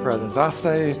 in your presence. I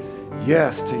say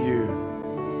yes to you.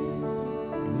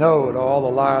 No to all the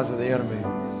lies of the enemy.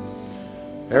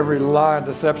 Every lie and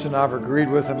deception I've agreed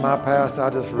with in my past, I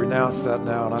just renounce that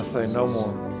now, and I say no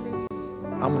more.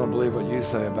 I'm going to believe what you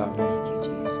say about me. Thank you,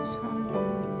 Jesus.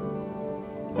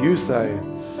 Hallelujah. You say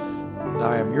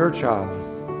I am your child.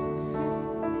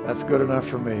 That's good enough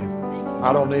for me.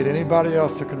 I don't need anybody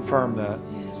else to confirm that.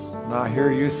 When I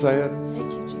hear you say it,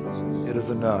 Thank you, Jesus. it is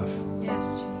enough.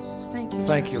 Yes, Jesus. Thank you.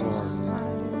 Thank you, Jesus. Lord.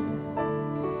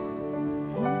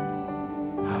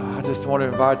 Hallelujah. I just want to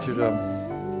invite you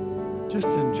to just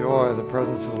enjoy the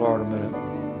presence of the Lord a minute.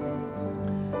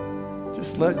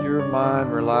 Just let your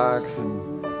mind relax and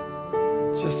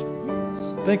just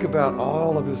think about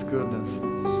all of his goodness,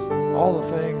 all the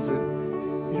things that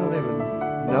you don't even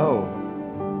know.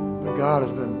 But God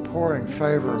has been pouring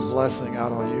favor and blessing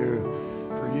out on you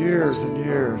for years and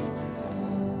years.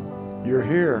 You're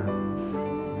here.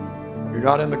 You're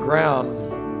not in the ground.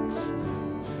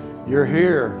 You're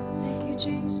here. Thank you,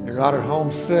 Jesus. You're not at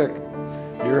home sick.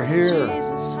 You're here.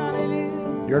 Jesus.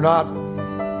 Hallelujah. You're not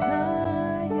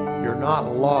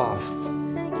lost,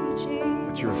 Thank you, Jesus.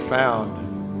 but you're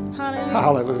found. Hallelujah.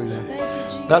 Hallelujah. Thank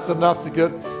you, Jesus. That's enough to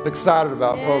get excited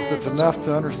about, folks. It's enough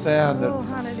to understand Oh,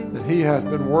 hallelujah. that he has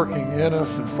been working in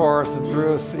us and for us and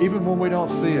through us, even when we don't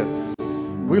see it.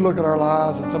 We look at our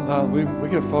lives and sometimes we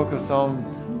get focused on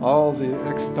all the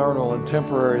external and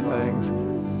temporary things,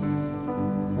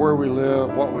 where we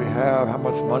live, what we have, how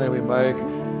much money we make,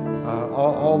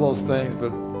 all those things. But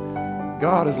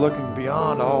God is looking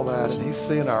beyond all that, and he's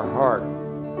seeing our heart.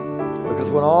 Because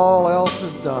when all else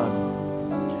is done,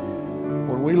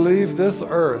 when we leave this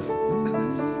earth,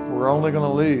 we're only going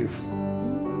to leave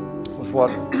with what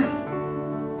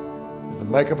is the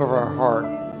makeup of our heart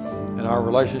and our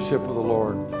relationship with the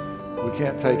Lord. We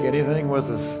can't take anything with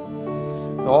us.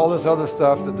 All this other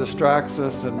stuff that distracts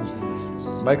us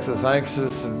and makes us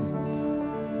anxious, and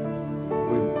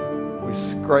we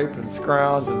scrape and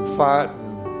scrounge and fight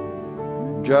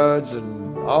and judge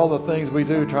and all the things we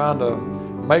do trying to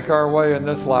make our way in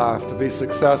this life to be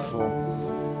successful.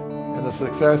 And the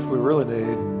success we really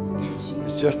need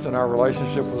is just in our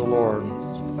relationship with the Lord.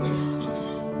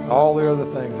 All the other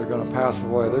things are going to pass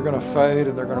away. They're going to fade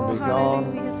and they're going to be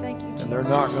gone. And they're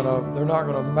not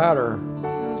going to matter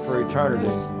for eternity.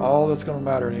 All that's going to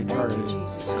matter in eternity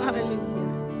is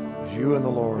you and the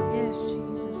Lord. Yes,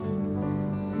 Jesus.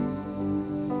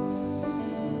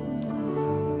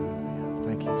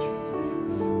 Thank you, Jesus.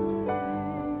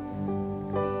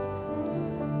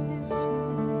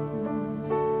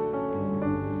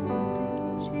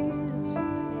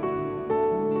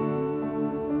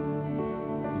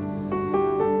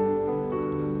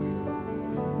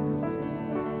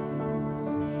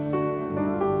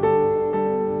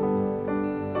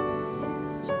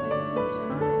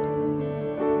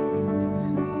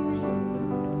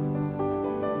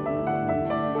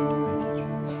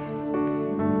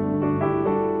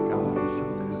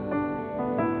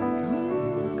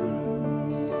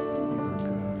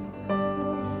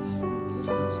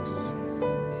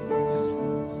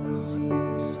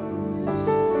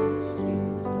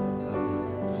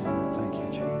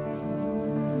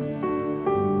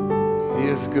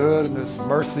 Good and his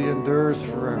mercy endures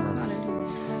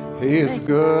forever. He is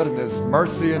good and his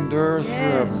mercy endures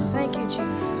forever. Thank you,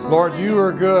 Jesus. Lord, you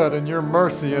are good and your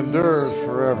mercy endures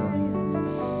forever.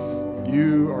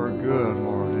 You are good,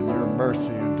 Lord, and your mercy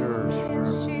endures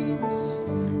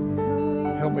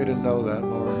forever. Help me to know that,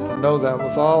 Lord, to know that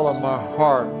with all of my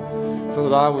heart, so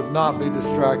that I would not be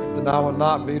distracted, that I would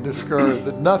not be discouraged,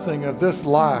 that nothing of this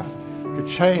life could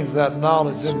change that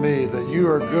knowledge in me that you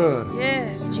are good.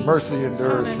 Yes, Jesus. Mercy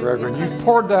endures forever. And you've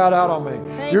poured that out on me.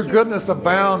 Your goodness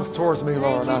abounds towards me,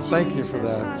 Lord. And I thank you for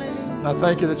that. And I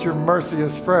thank you that your mercy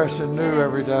is fresh and new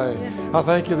every day. I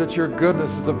thank you that your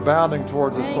goodness is abounding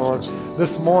towards us, Lord.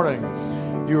 This morning,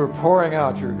 you are pouring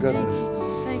out your goodness.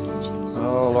 Thank you, Jesus.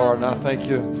 Oh, Lord, and I thank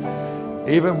you.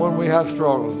 Even when we have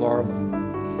struggles, Lord,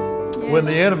 when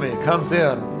the enemy comes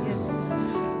in,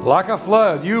 like a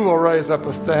flood, you will raise up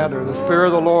a standard. The Spirit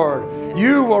of the Lord,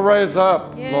 you will raise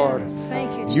up, Lord.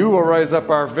 Thank you, Jesus. You will raise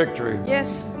up our victory.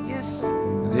 Yes.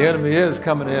 And the enemy is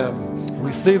coming in.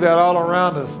 We see that all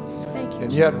around us. Thank you.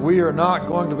 And yet we are not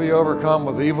going to be overcome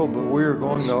with evil, but we are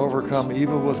going to overcome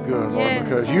evil with good, Lord,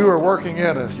 because you are working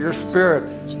in us. Your Spirit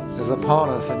is upon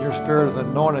us, and your Spirit is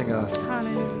anointing us.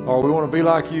 Hallelujah. Lord, we want to be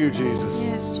like you, Jesus.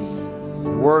 Yes, Jesus.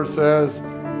 The Word says,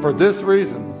 for this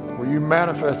reason, were you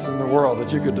manifested in the world,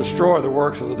 that you could destroy the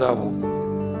works of the devil.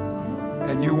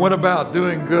 And you went about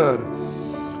doing good,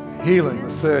 healing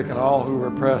the sick and all who were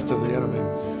oppressed of the enemy.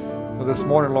 But this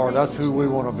morning, Lord, that's who we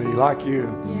want to be, like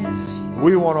you. Yes.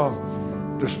 We want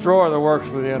to destroy the works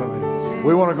of the enemy. Yes.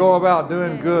 We want to go about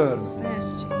doing good,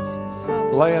 Jesus.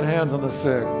 laying hands on the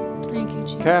sick, thank you,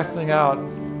 Jesus. Casting out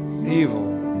evil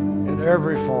in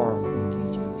every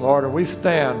form. Lord, and we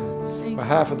stand on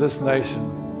behalf of this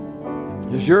nation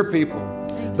as your people,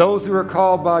 those who are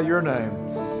called by your name.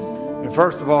 And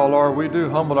first of all, Lord, we do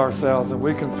humble ourselves and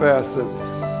we confess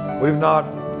that we've not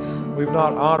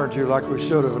honored you like we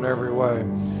should have in every way.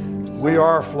 We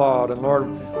are flawed, and Lord,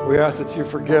 we ask that you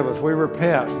forgive us. We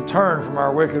repent and turn from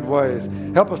our wicked ways.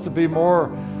 Help us to be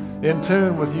more in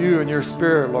tune with you and your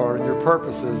Spirit, Lord, and your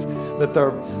purposes, that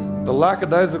the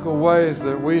lackadaisical ways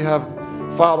that we have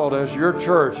followed as your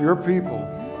church, your people,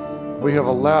 we have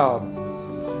allowed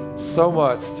so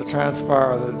much to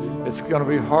transpire that it's going to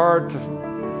be hard to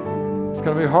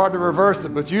reverse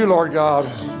it. But you, Lord God,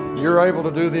 you're able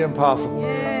to do the impossible.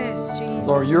 Yes, Jesus.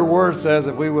 Lord, your word says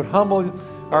if we would humble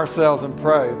ourselves and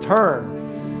pray, turn,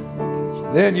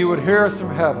 then you would hear us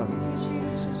from heaven.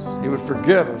 You would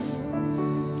forgive us.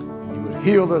 You would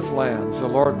heal this land. So,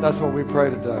 Lord, that's what we pray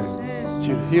today. That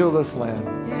you'd heal this land.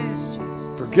 Yes,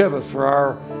 Jesus. Forgive us for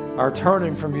our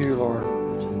turning from you, Lord.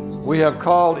 We have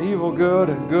called evil good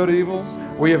and good evil.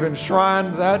 We have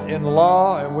enshrined that in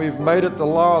law, and we've made it the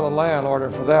law of the land, Lord.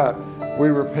 And for that, we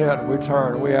repent and we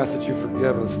turn. And we ask that you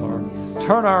forgive us, Lord.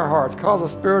 Turn our hearts. Cause a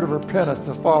spirit of repentance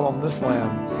to fall on this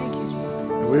land. Thank you, Jesus.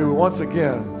 And we will once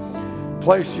again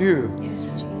place you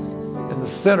in the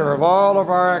center of all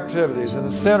of our activities, in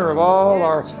the center of all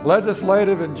our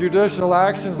legislative and judicial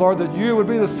actions, Lord, that you would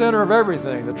be the center of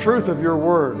everything, the truth of your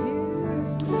word.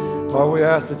 Lord, we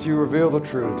ask that you reveal the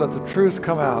truth. Let the truth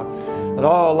come out. That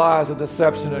all lies and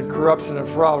deception and corruption and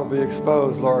fraud will be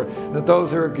exposed, Lord. And that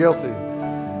those who are guilty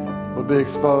will be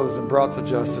exposed and brought to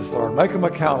justice, Lord. Make them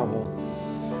accountable.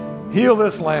 Heal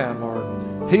this land,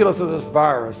 Lord. Heal us of this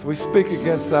virus. We speak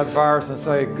against that virus and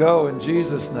say, go in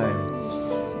Jesus'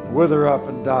 name. Wither up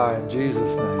and die in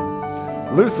Jesus'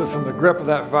 name. Loose us from the grip of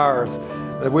that virus,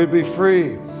 that we'd be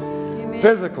free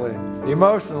physically,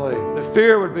 emotionally, that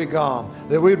fear would be gone,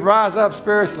 that we'd rise up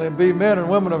spiritually and be men and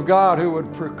women of God who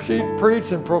would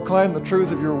preach and proclaim the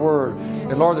truth of your word.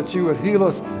 And Lord, that you would heal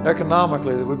us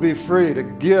economically, that we'd be free to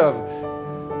give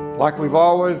like we've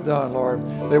always done, Lord,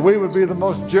 that we would be the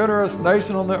most generous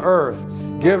nation on the earth,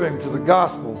 giving to the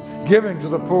gospel, giving to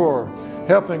the poor,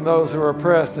 helping those who are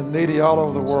oppressed and needy all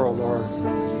over the world, Lord.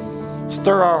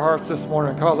 Stir our hearts this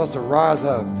morning and cause us to rise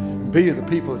up and be the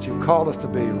people that you've called us to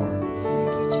be, Lord.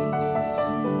 Thank you, Jesus.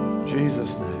 In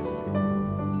Jesus' name.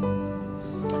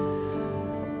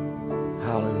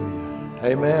 Hallelujah.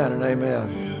 Amen and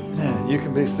amen. You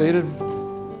can be seated.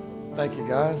 Thank you,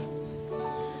 guys.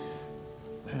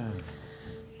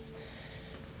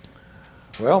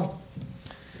 Well,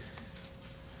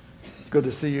 it's good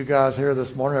to see you guys here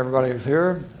this morning. Everybody who's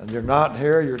here, and you're not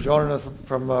here, you're joining us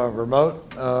from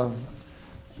remote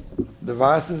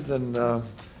devices, then I'm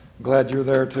glad you're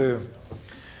there too.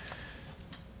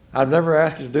 I've never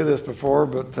asked you to do this before,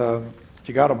 but if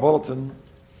you got a bulletin,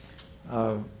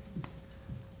 you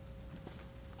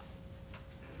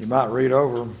might read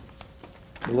over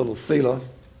the little Selah.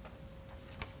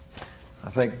 I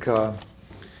think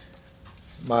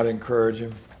might encourage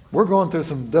you. We're going through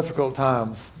some difficult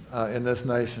times in this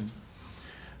nation,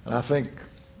 and I think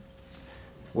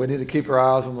we need to keep our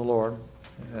eyes on the Lord.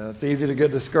 It's easy to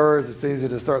get discouraged. It's easy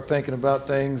to start thinking about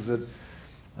things that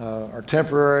are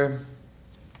temporary,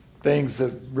 things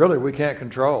that really we can't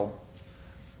control.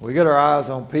 We get our eyes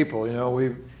on people. You know,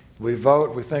 we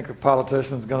vote. We think a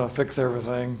politician's going to fix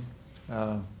everything.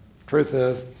 Truth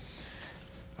is,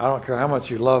 I don't care how much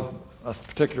you love a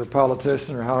particular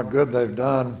politician or how good they've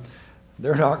done,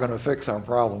 they're not going to fix our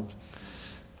problems.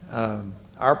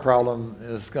 Our problem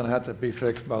is going to have to be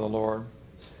fixed by the Lord,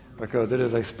 because it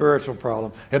is a spiritual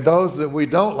problem. And those that we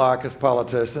don't like as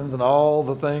politicians and all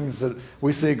the things that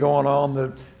we see going on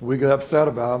that we get upset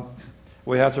about,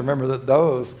 we have to remember that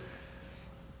those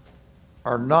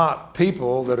are not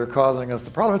people that are causing us the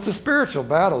problem. It's a spiritual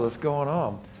battle that's going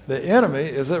on. The enemy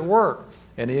is at work,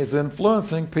 and he is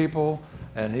influencing people.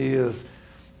 And he is,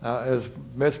 as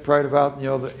Mitch prayed about, you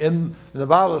know, in the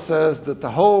Bible says that the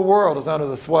whole world is under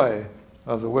the sway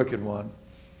of the wicked one.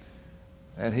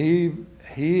 And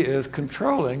he is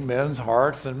controlling men's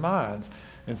hearts and minds.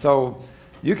 And so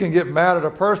you can get mad at a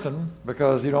person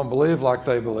because you don't believe like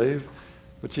they believe,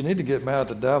 but you need to get mad at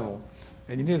the devil.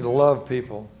 And you need to love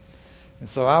people. And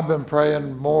so I've been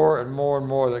praying more and more and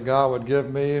more that God would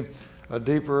give me a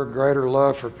deeper, greater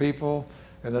love for people,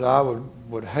 and that I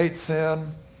would hate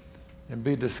sin and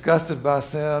be disgusted by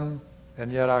sin,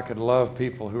 and yet I could love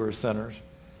people who are sinners.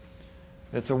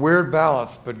 It's a weird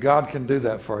balance, but God can do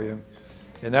that for you.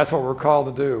 And that's what we're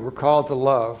called to do. We're called to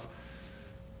love,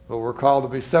 but we're called to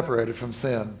be separated from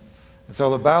sin. And so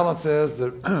the balance is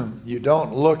that you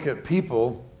don't look at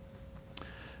people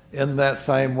in that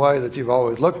same way that you've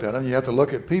always looked at them. You have to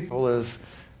look at people as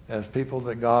people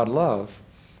that God loves.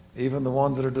 Even the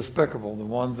ones that are despicable, the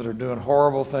ones that are doing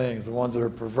horrible things, the ones that are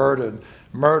perverted,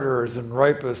 murderers and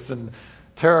rapists and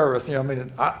terrorists. You know, I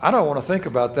mean, I don't want to think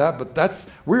about that, but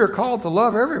we are called to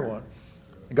love everyone.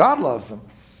 God loves them.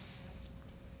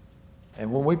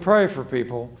 And when we pray for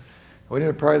people, we need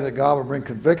to pray that God will bring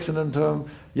conviction into them.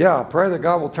 Yeah, pray that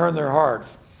God will turn their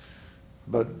hearts.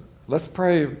 But let's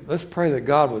pray that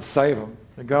God would save them,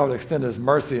 that God would extend his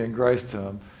mercy and grace to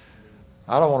them.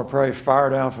 I don't want to pray fire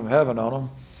down from heaven on them.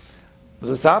 The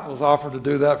disciples offered to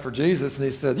do that for Jesus, and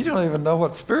he said, you don't even know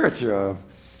what spirits you're of.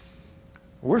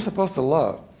 We're supposed to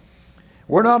love.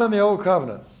 We're not in the old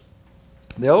covenant.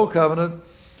 The old covenant,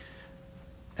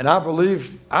 and I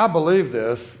believe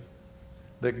this,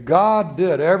 that God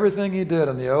did everything he did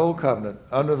in the old covenant,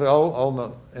 in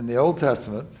the Old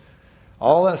Testament,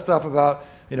 all that stuff about,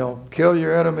 you know, kill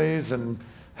your enemies and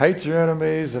hate your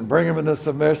enemies and bring them into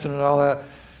submission and all that.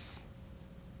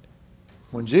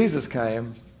 When Jesus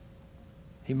came,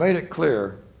 he made it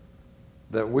clear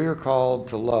that we are called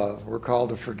to love. We're called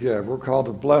to forgive. We're called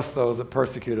to bless those that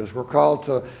persecute us. We're called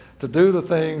to do the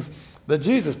things that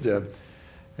Jesus did.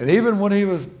 And even when he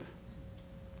was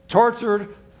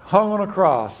tortured, hung on a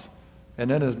cross,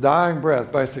 and in his dying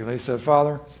breath, basically, he said,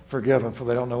 Father, forgive them, for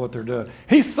they don't know what they're doing.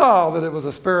 He saw that it was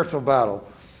a spiritual battle.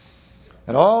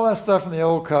 And all that stuff in the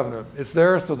Old Covenant, it's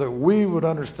there so that we would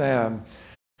understand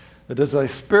that it's a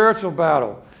spiritual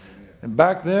battle. And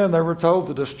back then, they were told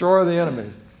to destroy the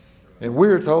enemy. And we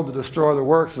are told to destroy the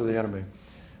works of the enemy.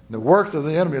 And the works of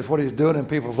the enemy is what he's doing in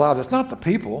people's lives. It's not the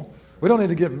people. We don't need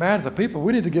to get mad at the people.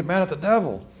 We need to get mad at the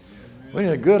devil. We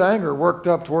need a good anger worked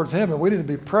up towards him, and we need to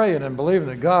be praying and believing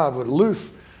that God would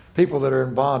loose people that are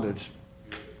in bondage.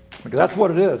 Because that's what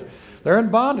it is. They're in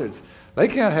bondage. They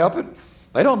can't help it.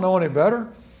 They don't know any better.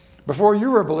 Before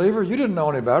you were a believer, you didn't know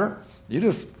any better. You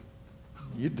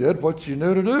did what you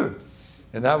knew to do.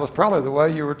 And that was probably the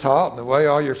way you were taught and the way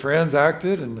all your friends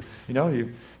acted. And,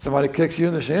 somebody kicks you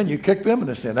in the shin, you kick them in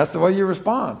the shin. That's the way you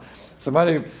respond.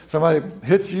 Somebody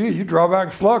hits you, you draw back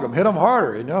and slug them, hit them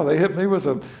harder. They hit me with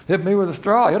a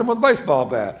straw, hit them with a baseball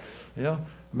bat.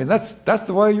 That's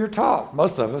the way you're taught,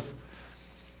 most of us.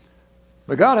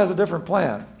 But God has a different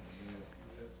plan.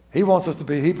 He wants us to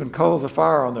be heaping coals of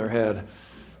fire on their head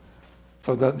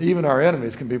so that even our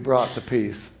enemies can be brought to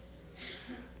peace.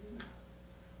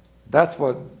 That's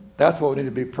what we need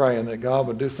to be praying, that God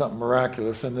would do something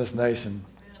miraculous in this nation.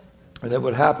 And it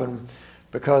would happen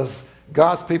because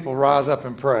God's people rise up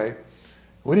and pray.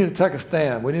 We need to take a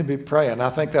stand. We need to be praying.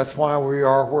 I think that's why we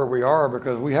are where we are,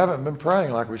 because we haven't been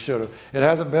praying like we should have. It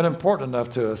hasn't been important enough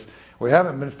to us. We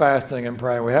haven't been fasting and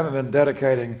praying. We haven't been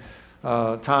dedicating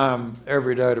time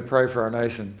every day to pray for our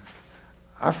nation.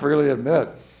 I freely admit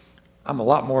I'm a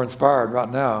lot more inspired right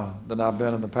now than I've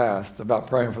been in the past about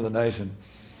praying for the nation.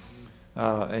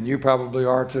 And you probably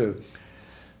are too.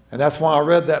 And that's why I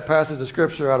read that passage of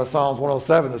Scripture out of Psalms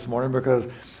 107 this morning, because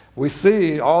we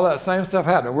see all that same stuff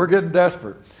happening. We're getting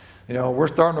desperate. We're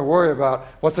starting to worry about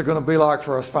what's it going to be like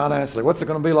for us financially, what's it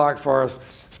going to be like for us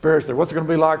spiritually, what's it going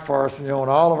to be like for us, in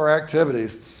all of our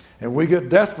activities. And we get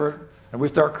desperate and we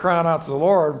start crying out to the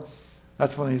Lord.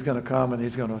 That's when He's going to come and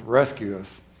He's going to rescue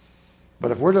us.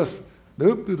 But if we're just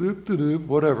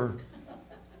whatever.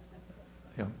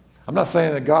 I'm not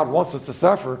saying that God wants us to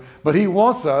suffer, but He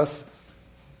wants us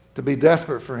to be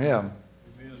desperate for Him.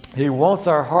 Amen. He wants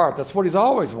our heart. That's what He's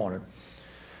always wanted.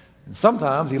 And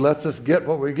sometimes He lets us get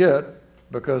what we get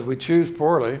because we choose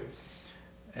poorly.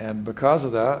 And because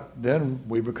of that, then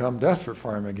we become desperate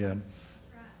for Him again.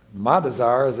 Right. My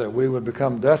desire is that we would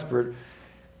become desperate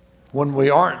when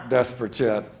we aren't desperate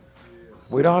yet.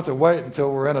 We don't have to wait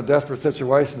until we're in a desperate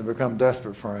situation to become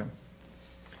desperate for Him.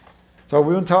 So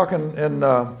we've been talking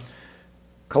in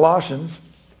Colossians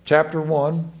chapter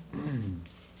 1.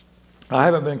 I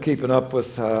haven't been keeping up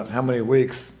with how many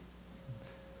weeks,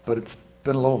 but it's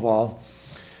been a little while.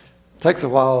 It takes a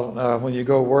while when you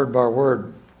go word by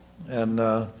word,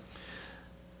 and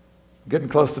getting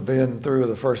close to being through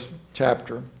the first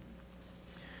chapter.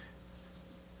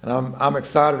 And I'm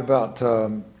excited about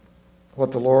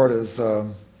what the Lord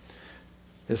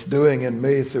is doing in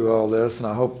me through all this, and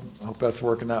I hope that's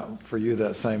working out for you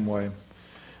that same way.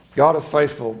 God is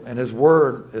faithful, and His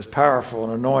Word is powerful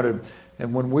and anointed.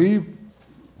 And when we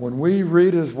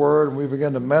read His Word and we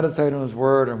begin to meditate on His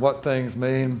Word and what things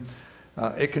mean,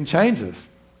 it can change us.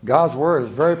 God's Word is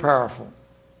very powerful.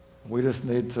 We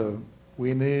need to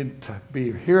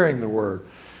be hearing the Word,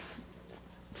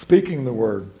 speaking the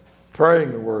Word,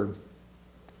 praying the Word,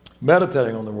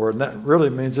 meditating on the Word. And that really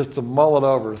means just to mull it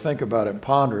over, think about it,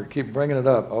 ponder it, keep bringing it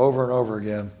up over and over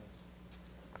again.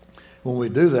 When we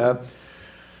do that,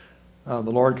 the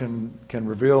Lord can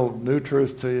reveal new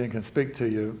truths to you and can speak to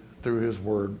you through His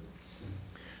Word.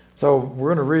 So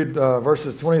we're going to read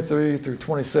verses 23 through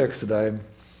 26 today.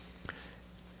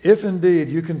 If indeed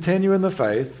you continue in the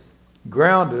faith,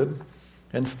 grounded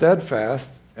and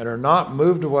steadfast, and are not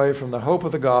moved away from the hope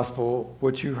of the gospel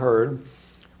which you heard,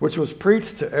 which was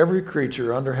preached to every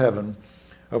creature under heaven,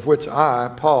 of which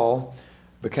I, Paul,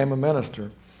 became a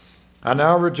minister. I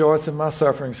now rejoice in my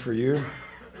sufferings for you,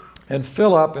 and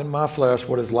fill up in my flesh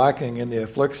what is lacking in the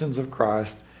afflictions of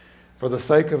Christ for the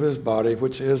sake of His body,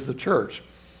 which is the church,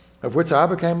 of which I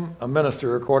became a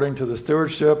minister according to the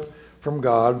stewardship from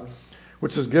God,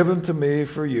 which was given to me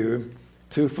for you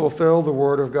to fulfill the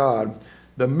word of God,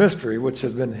 the mystery which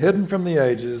has been hidden from the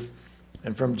ages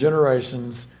and from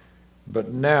generations, but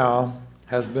now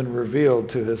has been revealed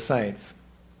to His saints.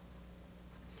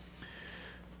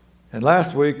 And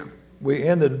last week we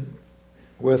ended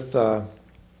with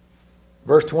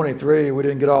verse 23. We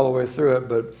didn't get all the way through it,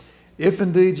 but if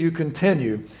indeed you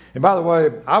continue. And by the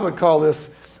way, I would call this,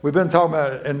 we've been talking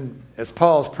about it as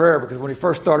Paul's prayer, because when he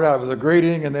first started out, it was a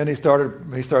greeting, and then he started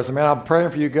saying, man, I'm praying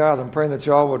for you guys. I'm praying that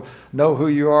y'all would know who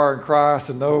you are in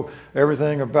Christ and know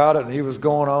everything about it. And he was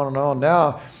going on and on.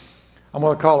 Now, I'm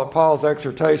going to call it Paul's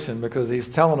exhortation, because he's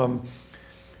telling them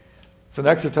it's an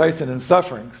exhortation in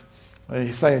sufferings. And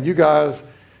he's saying, you guys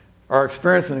are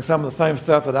experiencing some of the same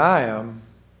stuff that I am.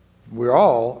 We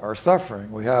all are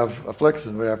suffering. We have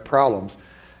afflictions. We have problems.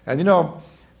 And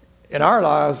in our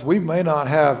lives, we may not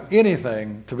have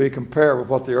anything to be compared with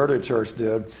what the early church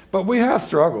did, but we have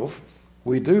struggles.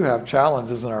 We do have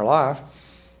challenges in our life.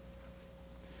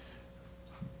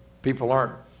 People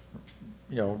aren't,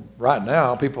 right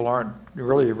now, people aren't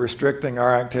really restricting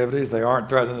our activities. They aren't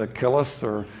threatening to kill us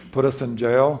or put us in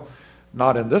jail.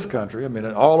 not in this country. I mean,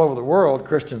 all over the world,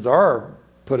 Christians are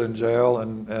put in jail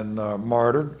and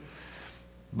martyred.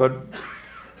 But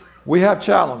we have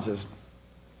challenges.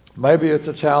 Maybe it's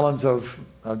a challenge of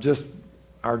just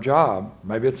our job.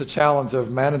 Maybe it's a challenge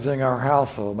of managing our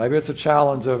household. Maybe it's a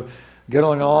challenge of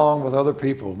getting along with other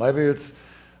people. Maybe it's,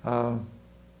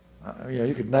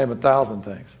 you could name 1,000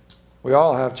 things. We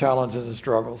all have challenges and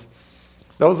struggles.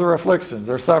 Those are afflictions,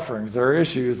 they're sufferings, they're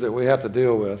issues that we have to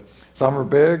deal with. Some are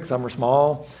big, some are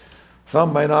small.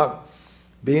 Some may not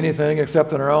be anything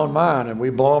except in our own mind, and we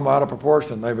blow them out of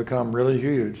proportion. They become really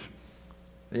huge.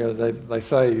 They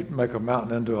say you make a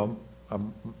mountain into a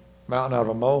mountain out of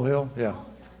a molehill.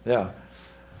 Yeah,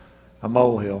 a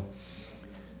molehill.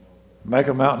 Make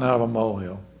a mountain out of a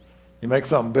molehill. You make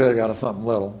something big out of something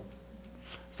little.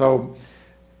 So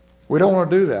we don't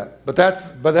want to do that. But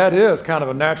that is kind of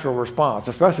a natural response,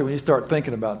 especially when you start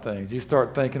thinking about things. You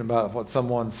start thinking about what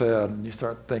someone said, and you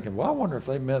start thinking, well, I wonder if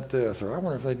they meant this, or I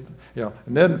wonder if they,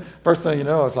 and then first thing you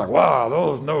know, it's like, wow,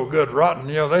 those no good, rotten,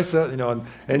 they said,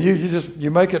 and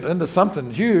you make it into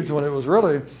something huge when it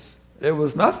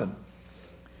was nothing.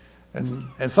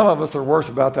 And some of us are worse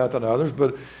about that than others,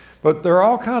 but there are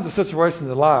all kinds of situations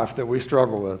in life that we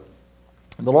struggle with.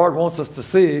 And the Lord wants us to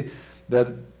see that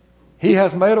He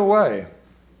has made a way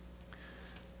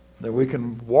that we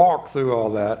can walk through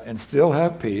all that and still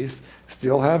have peace,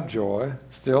 still have joy,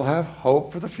 still have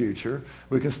hope for the future.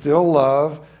 We can still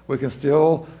love. We can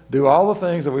still do all the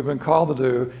things that we've been called to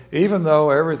do, even though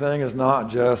everything is not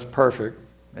just perfect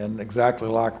and exactly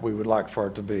like we would like for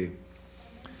it to be.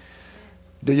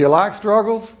 Do you like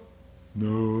struggles?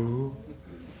 No.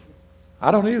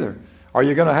 I don't either. Are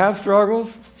you going to have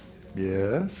struggles?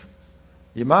 Yes.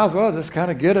 You might as well just kind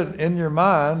of get it in your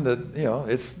mind that,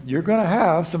 you're going to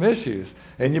have some issues.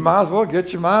 And you might as well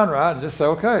get your mind right and just say,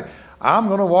 okay, I'm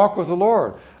going to walk with the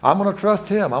Lord. I'm going to trust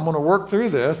Him. I'm going to work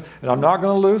through this, and I'm not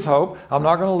going to lose hope. I'm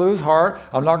not going to lose heart.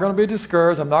 I'm not going to be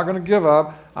discouraged. I'm not going to give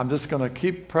up. I'm just going to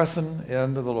keep pressing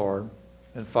into the Lord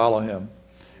and follow Him.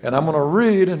 And I'm going to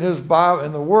read in His Bible,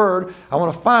 in the Word, I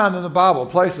want to find in the Bible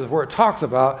places where it talks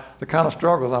about the kind of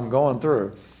struggles I'm going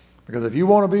through. Because if you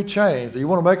want to be changed, if you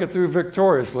want to make it through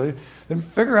victoriously, then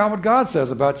figure out what God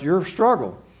says about your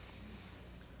struggle.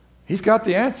 He's got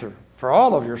the answer for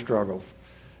all of your struggles.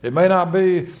 It may not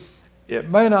be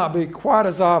quite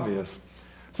as obvious.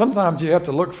 Sometimes you have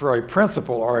to look for a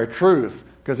principle or a truth,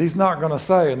 because He's not going to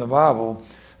say in the Bible,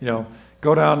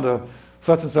 go down to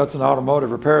such and such an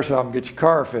automotive repair shop and get your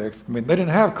car fixed. I mean, they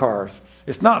didn't have cars.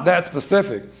 It's not that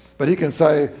specific, but He can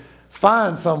say,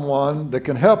 find someone that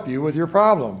can help you with your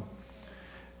problem.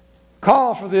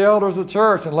 Call for the elders of the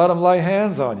church and let them lay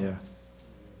hands on you.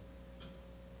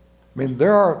 I mean,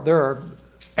 there are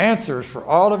answers for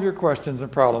all of your questions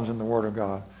and problems in the Word of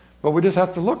God, but we just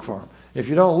have to look for them. If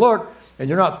you don't look and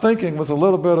you're not thinking with a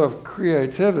little bit of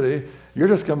creativity, you're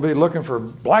just going to be looking for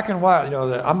black and white,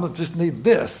 that I'm going to just need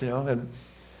this, and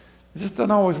it just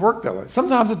doesn't always work that way.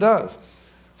 Sometimes it does.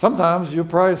 Sometimes you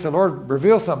pray and say, Lord,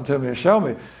 reveal something to me and show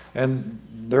me. And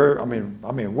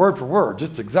word for word,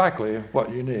 just exactly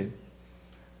what you need.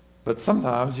 But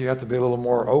sometimes you have to be a little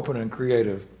more open and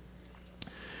creative.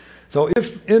 So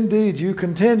if indeed you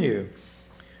continue,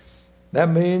 that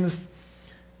means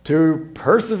to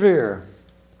persevere.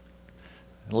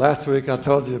 And last week I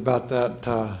told you about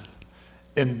that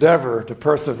endeavor to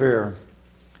persevere.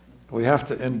 We have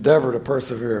to endeavor to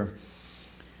persevere.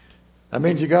 That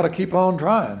means you got to keep on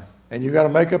trying. And you got to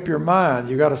make up your mind.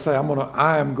 You got to say,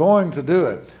 I am going to do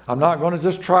it. I'm not going to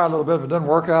just try a little bit. If it doesn't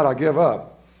work out, I give up.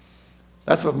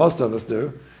 That's what most of us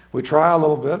do. We try a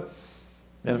little bit,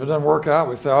 and if it doesn't work out,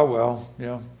 we say, oh,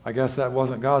 well, I guess that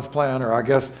wasn't God's plan, or I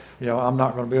guess, I'm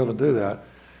not going to be able to do that.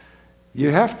 You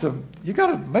got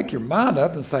to make your mind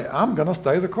up and say, I'm going to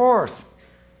stay the course.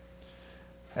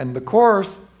 And the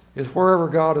course is wherever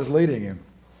God is leading you.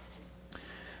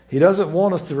 He doesn't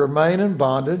want us to remain in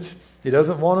bondage. He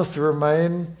doesn't want us to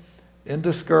remain in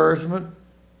discouragement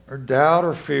or doubt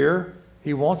or fear.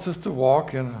 He wants us to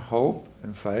walk in hope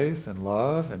and faith and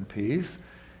love and peace.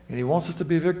 And He wants us to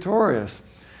be victorious.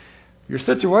 Your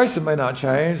situation may not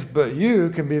change, but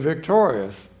you can be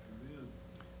victorious.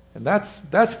 And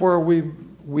that's where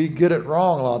we get it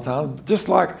wrong a lot of times. Just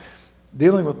like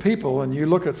dealing with people, and you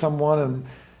look at someone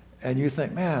and you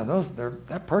think, man,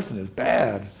 that person is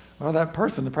bad. Well, that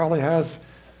person probably has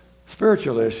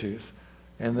spiritual issues.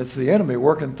 And it's the enemy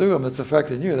working through them that's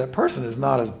affecting you. That person is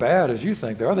not as bad as you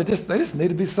think they are. They just need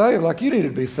to be saved like you need to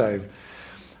be saved.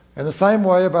 And the same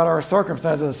way about our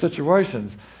circumstances and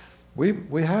situations.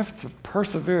 We have to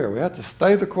persevere. We have to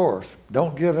stay the course.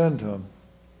 Don't give in to them.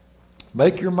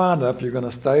 Make your mind up. You're going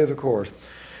to stay the course.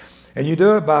 And you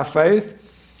do it by faith,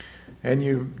 and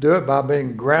you do it by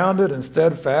being grounded and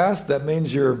steadfast. That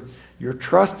means you're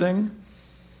trusting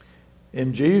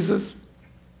in Jesus,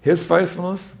 his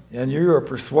faithfulness, and you are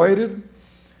persuaded,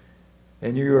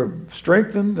 and you are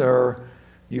strengthened, or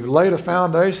you've laid a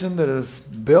foundation that is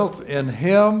built in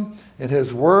him, in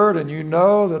his word, and you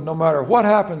know that no matter what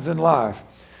happens in life,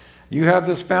 you have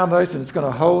this foundation that's going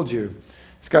to hold you.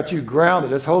 It's got you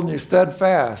grounded. It's holding you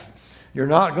steadfast. You're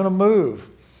not going to move.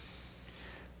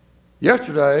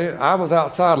 Yesterday, I was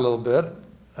outside a little bit,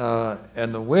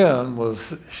 and the wind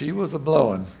was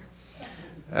a-blowing.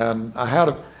 And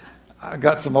I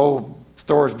got some old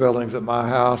storage buildings at my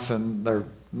house, and they're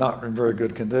not in very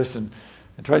good condition.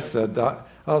 And Tracy said, the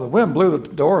wind blew the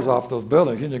doors off those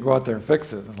buildings. You need to go out there and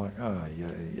fix it. I was like, oh,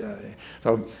 yeah.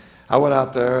 So I went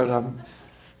out there, and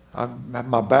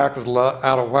my back was out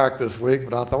of whack this week,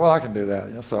 but I thought, well, I can do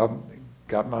that. So I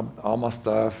got all my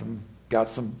stuff and I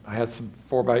had some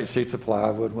 4x8 sheets of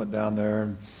plywood, went down there,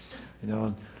 and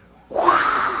and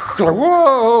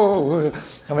whoa!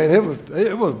 I mean,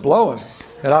 it was blowing,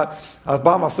 and I was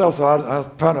by myself, so I was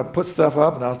trying to put stuff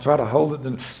up, and I was trying to hold it,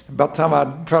 and about the time I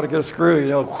try to get a screw,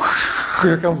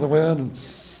 here comes the wind. And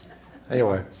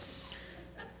anyway,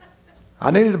 I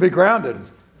needed to be grounded.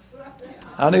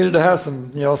 I needed to have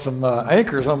some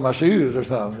anchors on my shoes or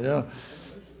something.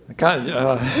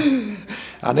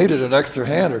 I needed an extra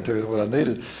hand or two is what I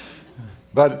needed.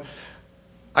 But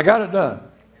I got it done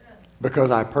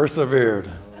because I persevered.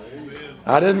 Amen.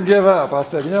 I didn't give up. I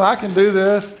said, I can do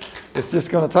this. It's just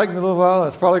going to take me a little while.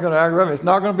 It's probably going to aggravate me. It's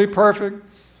not going to be perfect.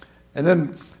 And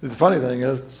then the funny thing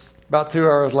is, about 2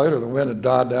 hours later, the wind had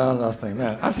died down, and I was thinking,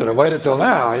 man, I should have waited till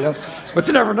now. But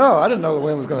you never know. I didn't know the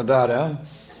wind was going to die down.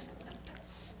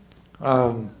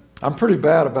 I'm pretty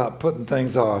bad about putting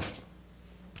things off.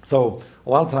 So a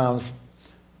lot of times,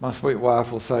 my sweet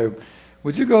wife will say,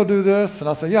 would you go do this? And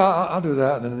I'll say, yeah, I'll do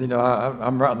that. And then,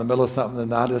 I'm right in the middle of something,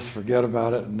 and I just forget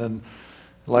about it. And then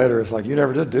later, it's like, you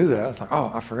never did do that. It's like,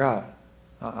 oh, I forgot.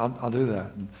 I'll do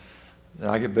that. And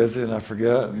I get busy, and I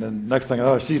forget. And then next thing I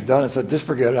know, she's done it. I said, just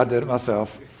forget it. I did it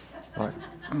myself. Like,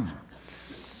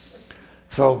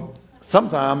 So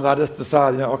sometimes I just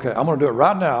decide, okay, I'm going to do it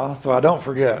right now so I don't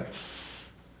forget.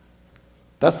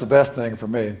 That's the best thing for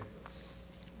me.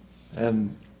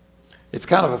 And it's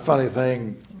kind of a funny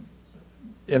thing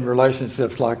in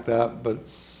relationships like that, but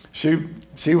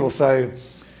she will say,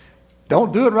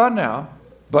 don't do it right now,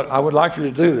 but I would like for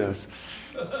you to do this.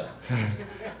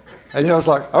 And it's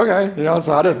like, okay,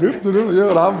 so I just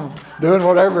and I'm doing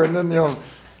whatever, and then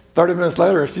 30 minutes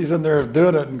later she's in there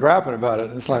doing it and grappling about it.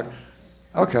 And it's like,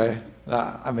 okay,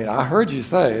 I heard you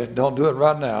say don't do it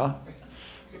right now,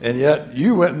 and yet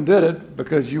you went and did it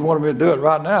because you wanted me to do it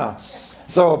right now.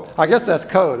 So I guess that's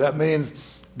code. That means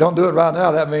don't do it right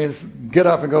now. That means get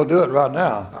up and go do it right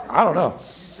now. I don't know.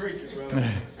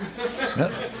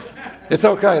 It's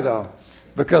okay, though,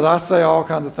 because I say all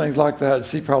kinds of things like that, and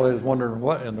she probably is wondering,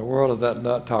 what in the world is that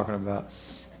nut talking about?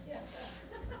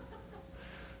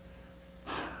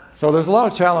 So there's a lot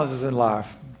of challenges in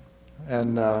life.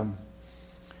 And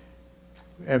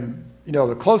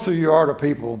the closer you are to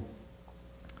people,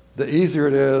 the easier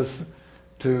it is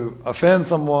to offend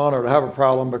someone or to have a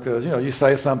problem because, you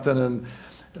say something. And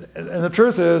the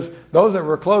truth is, those that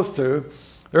we're close to,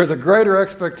 there's a greater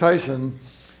expectation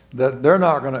that they're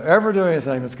not going to ever do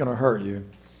anything that's going to hurt you.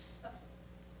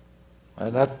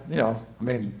 And that's,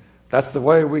 that's the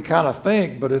way we kind of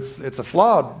think, but it's a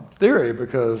flawed theory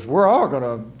because we're all going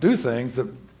to do things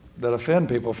that offend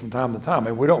people from time to time.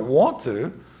 And we don't want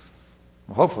to.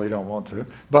 Well, hopefully you don't want to.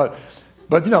 But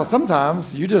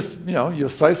sometimes you just, you'll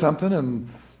say something and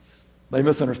they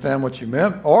misunderstand what you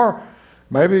meant. Or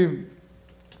maybe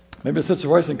a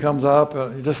situation comes up,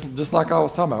 just like I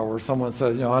was talking about, where someone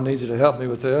says, I need you to help me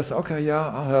with this. Okay, yeah,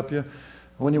 I'll help you.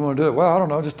 When you want to do it? Well, I don't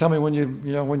know. Just tell me when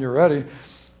you're ready.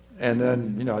 And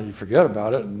then, you forget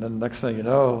about it. And then next thing you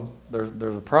know,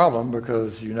 there's a problem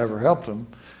because you never helped them.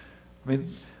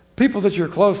 People that you're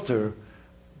close to,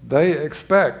 they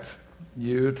expect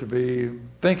you to be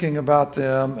thinking about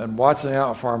them and watching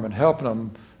out for them and helping them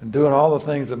and doing all the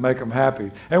things that make them happy.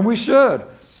 And we should.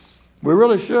 We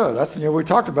really should. That's, we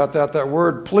talked about that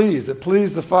word please. It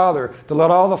pleased the Father to let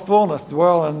all the fullness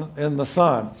dwell in the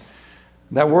Son.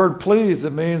 And that word please,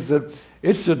 it means that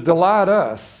it should delight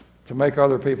us to make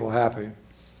other people happy.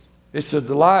 It should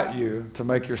delight you to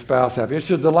make your spouse happy. It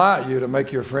should delight you to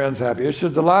make your friends happy. It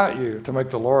should delight you to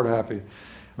make the Lord happy.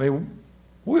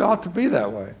 We ought to be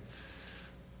that way.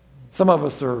 Some of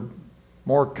us are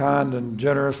more kind and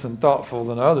generous and thoughtful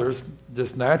than others,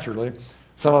 just naturally.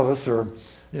 Some of us are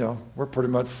we're pretty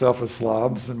much selfish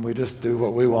slobs, and we just do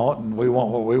what we want, and we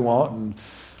want what we want,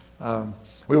 and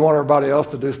we want everybody else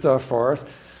to do stuff for us.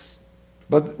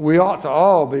 But we ought to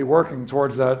all be working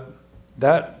towards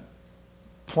that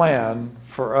plan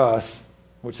for us,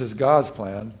 which is God's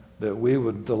plan, that we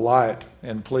would delight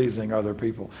in pleasing other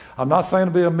people. I'm not saying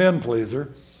to be a men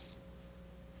pleaser.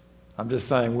 I'm just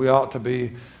saying we ought to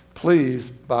be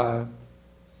pleased by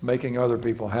making other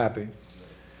people happy.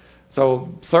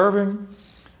 So serving,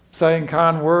 saying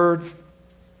kind words,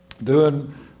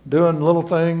 doing little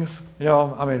things.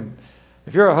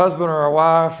 If you're a husband or a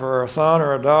wife or a son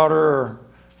or a daughter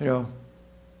or,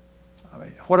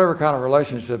 whatever kind of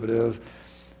relationship it is,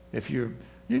 if you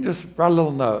just write a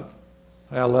little note.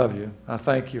 Hey, I love you. I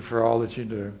thank you for all that you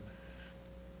do.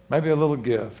 Maybe a little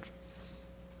gift.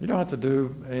 You don't have to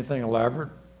do anything elaborate.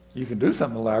 You can do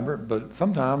something elaborate, but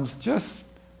sometimes just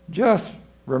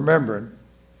remembering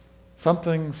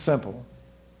something simple.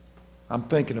 I'm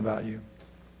thinking about you.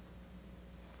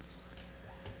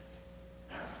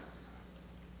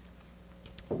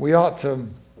 We ought to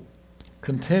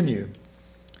continue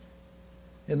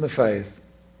in the faith,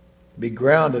 be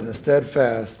grounded and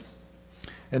steadfast,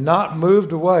 and not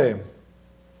moved away.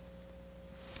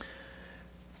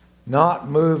 Not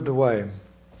moved away.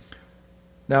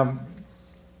 Now,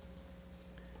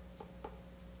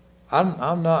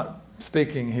 I'm not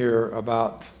speaking here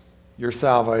about your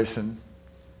salvation.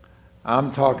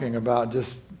 I'm talking about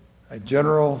just a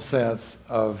general sense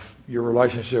of your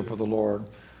relationship with the Lord,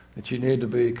 that you need to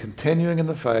be continuing in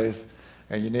the faith,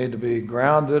 and you need to be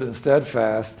grounded and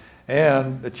steadfast,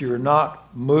 and that you are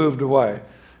not moved away.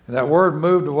 And that word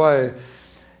moved away,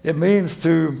 it means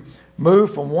to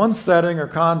move from one setting or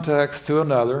context to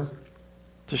another,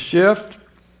 to shift,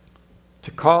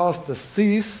 to cause to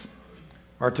cease,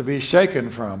 or to be shaken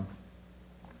from.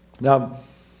 Now,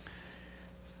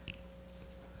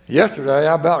 yesterday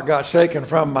I about got shaken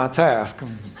from my task.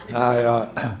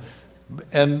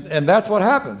 And that's what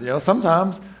happens.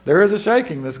 Sometimes there is a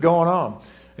shaking that's going on.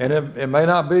 And it may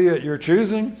not be at your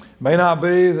choosing, may not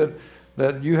be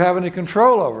that you have any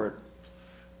control over it.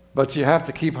 But you have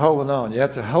to keep holding on. You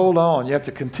have to hold on. You have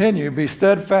to continue, be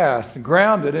steadfast,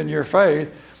 grounded in your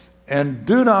faith, and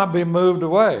do not be moved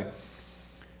away.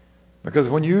 Because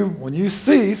when you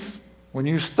cease, when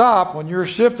you stop, when you're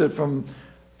shifted from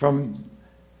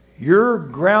your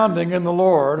grounding in the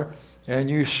Lord, and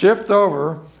you shift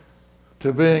over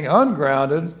to being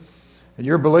ungrounded, and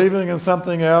you're believing in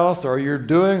something else, or you're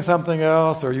doing something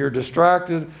else, or you're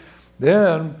distracted,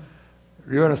 then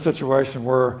you're in a situation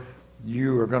where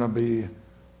you are going to be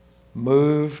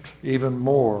moved even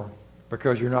more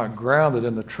because you're not grounded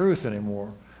in the truth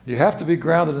anymore. You have to be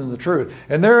grounded in the truth.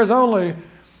 And there is only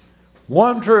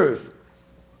one truth.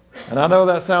 And I know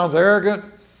that sounds arrogant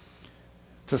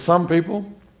to some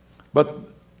people, but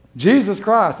Jesus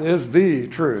Christ is the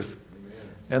truth.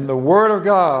 And the Word of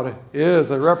God is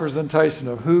a representation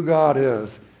of who God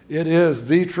is. It is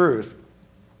the truth.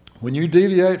 When you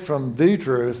deviate from the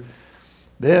truth,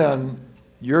 then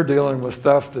you're dealing with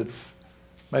stuff that's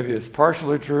maybe it's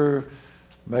partially true,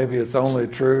 maybe it's only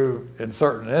true in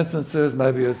certain instances,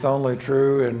 maybe it's only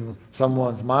true in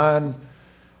someone's mind.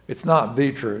 It's not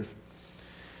the truth.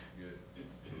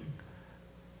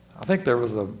 I think there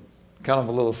was a kind of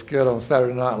a little skit on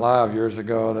Saturday Night Live years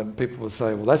ago that people would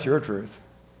say, well, that's your truth.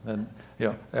 And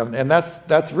and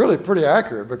that's really pretty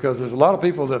accurate, because there's a lot of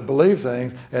people that believe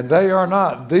things and they are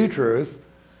not the truth,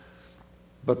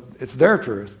 but it's their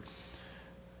truth.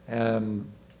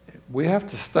 And we have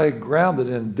to stay grounded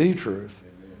in the truth.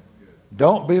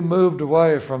 Don't be moved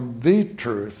away from the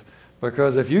truth,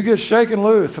 because if you get shaken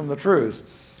loose from the truth,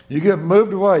 you get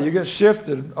moved away, you get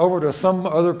shifted over to some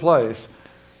other place,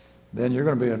 then you're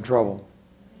going to be in trouble.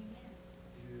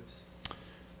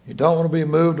 You don't want to be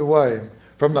moved away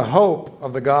from the hope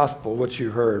of the gospel, which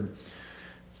you heard.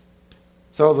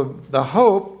 So the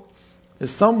hope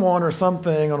is someone or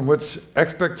something on which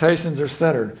expectations are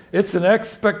centered. It's an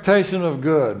expectation of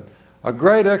good, a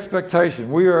great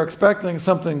expectation. We are expecting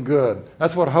something good.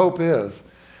 That's what hope is.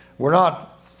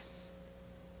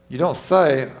 You don't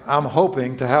say, I'm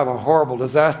hoping to have a horrible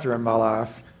disaster in my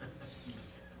life.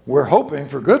 We're hoping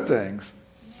for good things.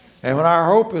 And when our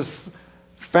hope is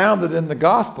founded in the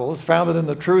gospel, is founded in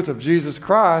the truth of Jesus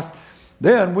Christ,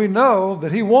 then we know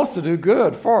that He wants to do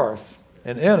good for us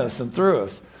and in us and through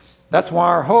us. That's why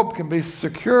our hope can be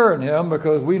secure in Him,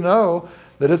 because we know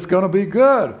that it's going to be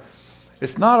good.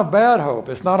 It's not a bad hope.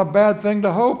 It's not a bad thing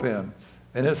to hope in.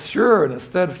 And it's sure and it's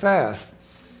steadfast.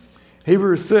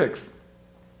 Hebrews 6.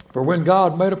 For when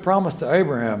God made a promise to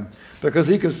Abraham, because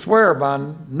He could swear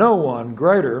by no one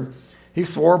greater, He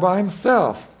swore by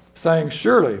Himself, saying,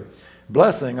 surely,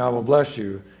 blessing I will bless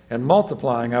you, and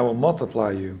multiplying I will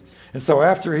multiply you. And so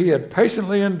after he had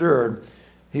patiently endured,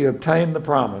 he obtained the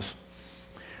promise.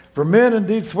 For men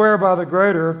indeed swear by the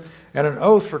greater, and an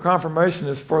oath for confirmation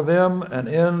is for them an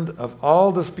end of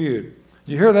all dispute.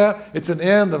 You hear that? It's an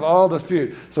end of all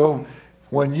dispute. So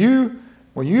when you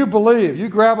believe, you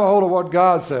grab a hold of what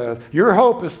God says, your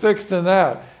hope is fixed in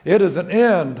that. It is an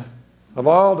end of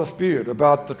all dispute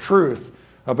about the truth,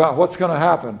 about what's going to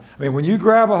happen. I mean, when you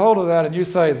grab a hold of that and you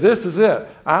say, this is it,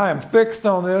 I am fixed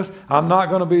on this, I'm not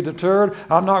going to be deterred,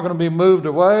 I'm not going to be moved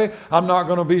away, I'm not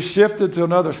going to be shifted to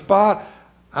another spot,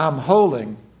 I'm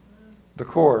holding the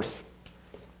course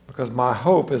because my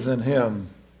hope is in him.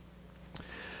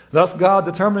 Thus God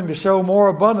determining to show more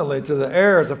abundantly to the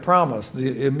heirs of promise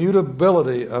the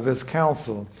immutability of his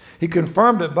counsel. He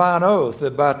confirmed it by an oath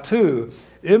that by two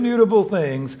immutable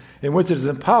things in which it is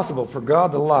impossible for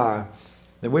God to lie,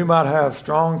 that we might have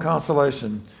strong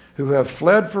consolation who have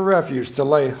fled for refuge to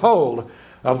lay hold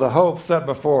of the hope set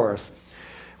before us.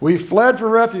 We fled for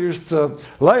refuge to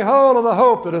lay hold of the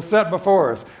hope that is set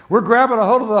before us. We're grabbing a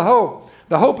hold of the hope.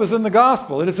 The hope is in the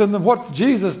gospel. It is in what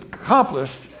Jesus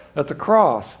accomplished at the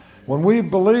cross. When we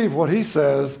believe what he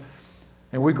says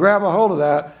and we grab a hold of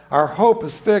that, our hope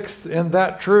is fixed in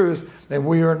that truth and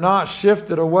we are not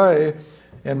shifted away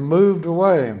and moved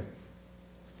away.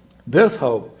 This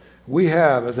hope we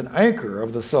have as an anchor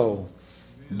of the soul,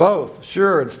 both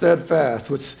sure and steadfast,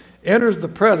 which enters the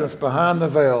presence behind the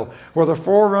veil, where the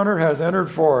forerunner has entered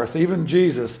for us, even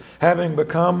Jesus, having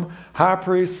become high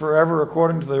priest forever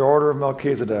according to the order of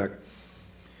Melchizedek.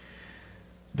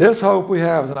 This hope we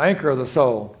have is an anchor of the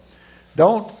soul.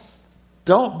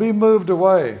 Don't be moved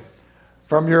away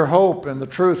from your hope in the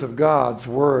truth of God's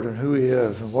word and who he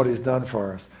is and what he's done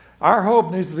for us. Our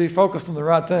hope needs to be focused on the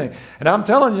right thing. And I'm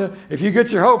telling you, if you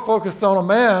get your hope focused on a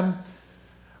man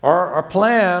or a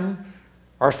plan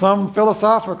or some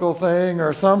philosophical thing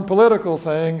or some political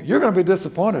thing, you're going to be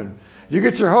disappointed. You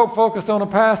get your hope focused on a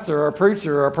pastor or a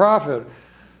preacher or a prophet,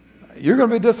 you're going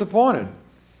to be disappointed.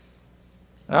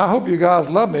 And I hope you guys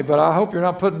love me, but I hope you're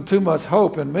not putting too much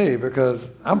hope in me because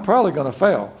I'm probably going to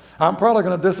fail. I'm probably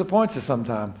going to disappoint you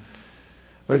sometime.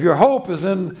 But if your hope is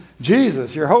in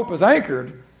Jesus, your hope is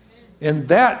anchored in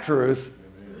that truth,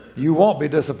 you won't be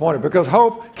disappointed because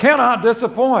hope cannot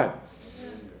disappoint.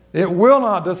 It will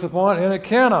not disappoint, and it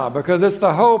cannot, because it's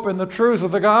the hope and the truth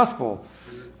of the gospel.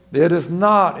 It is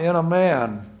not in a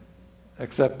man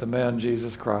except the man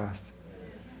Jesus Christ.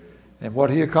 And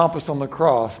what he accomplished on the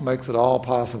cross makes it all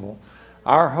possible.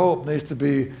 Our hope needs to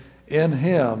be in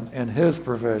him and his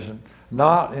provision,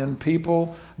 not in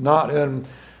people, not in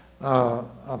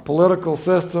a political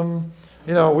system.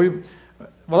 You know, with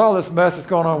all this mess that's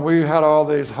going on, we had all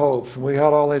these hopes and we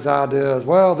had all these ideas.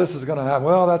 Well, this is going to happen.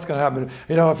 Well, that's going to happen.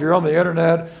 You know, if you're on the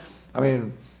internet, I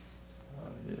mean,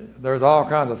 there's all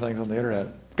kinds of things on the internet.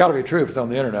 It's got to be true if it's on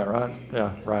the internet, right?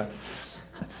 Yeah, right.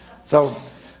 So,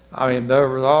 I mean, there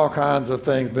were all kinds of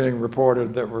things being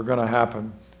reported that were going to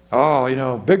happen. Oh, you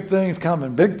know, big things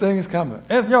coming, big things coming.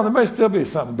 And, you know, there may still be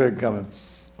something big coming.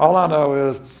 All I know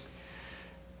is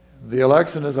the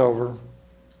election is over.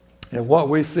 And what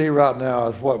we see right now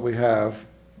is what we have,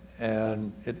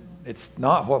 and it's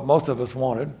not what most of us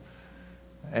wanted,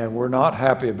 and we're not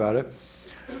happy about it.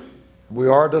 We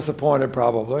are disappointed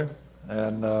probably,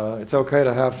 and it's okay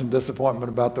to have some disappointment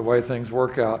about the way things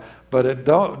work out, but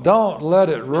don't let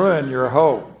it ruin your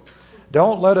hope.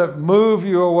 Don't let it move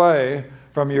you away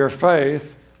from your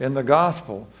faith in the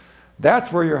gospel. That's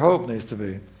where your hope needs to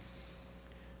be.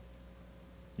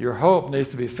 Your hope needs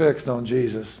to be fixed on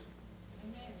Jesus.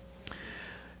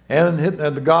 And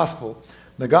the gospel.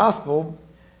 The gospel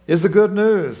is the good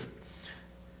news.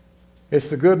 It's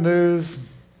the good news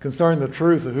concerning the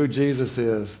truth of who Jesus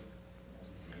is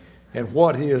and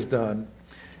what he has done.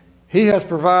 He has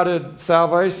provided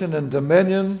salvation and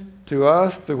dominion to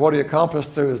us through what he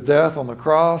accomplished through his death on the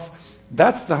cross.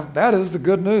 That is the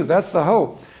good news. That's the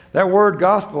hope. That word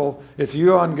gospel, it's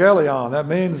euangelion. That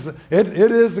means it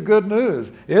is the good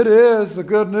news. It is the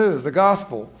good news, the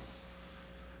gospel.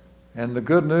 And the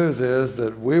good news is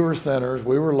that we were sinners,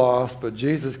 we were lost, but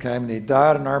Jesus came and he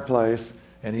died in our place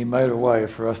and he made a way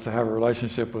for us to have a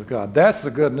relationship with God. That's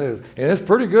the good news. And it's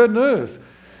pretty good news.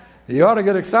 You ought to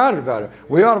get excited about it.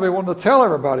 We ought to be wanting to tell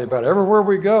everybody about it. Everywhere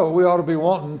we go, we ought to be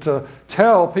wanting to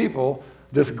tell people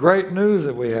this great news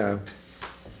that we have.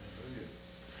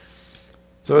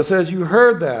 So it says you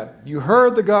heard that. You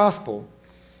heard the gospel.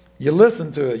 You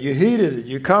listened to it. You heeded it.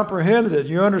 You comprehended it.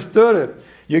 You understood it.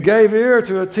 You gave ear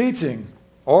to a teaching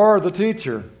or the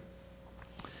teacher.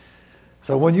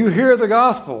 So when you hear the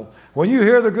gospel, when you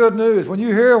hear the good news, when you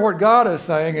hear what God is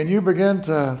saying and you begin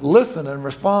to listen and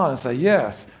respond and say,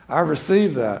 yes, I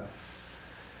receive that,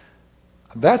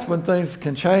 that's when things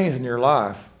can change in your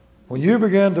life. When you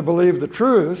begin to believe the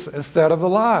truth instead of the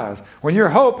lies. When your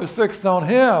hope is fixed on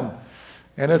Him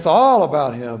and it's all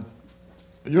about Him.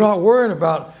 You're not worrying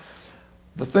about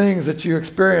the things that you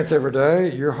experience every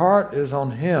day. Your heart is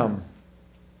on Him.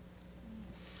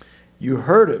 You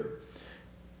heard it.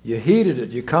 You heeded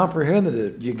it. You comprehended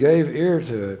it. You gave ear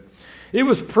to it. It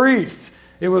was preached.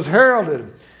 It was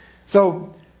heralded.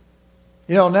 So,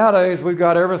 nowadays we've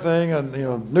got everything,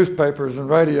 and newspapers and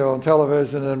radio and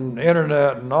television and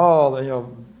internet and all the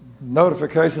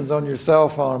notifications on your cell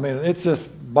phone. I mean, it's just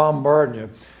bombarding you.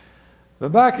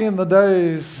 But back in the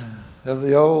days of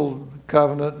the old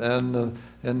covenant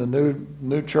and the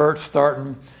new church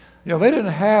starting, they didn't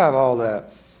have all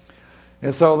that.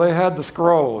 And so they had the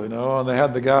scroll, and they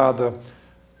had the guy,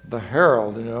 the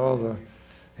herald, and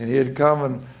he'd come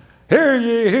and, hear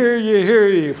ye, hear ye, hear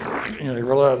ye.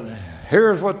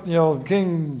 Here's what,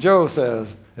 King Joe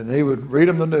says. And he would read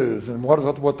them the news and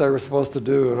what they were supposed to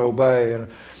do and obey. And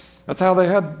that's how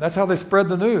they spread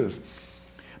the news.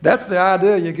 That's the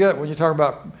idea you get when you talk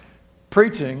about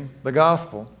preaching the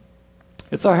gospel.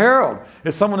 It's a herald.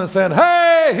 It's someone that's saying,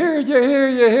 hey, hear ye, hear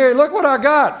ye, hear ye. Look what I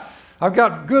got. I've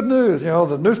got good news.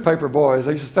 The newspaper boys,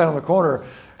 they used to stand on the corner.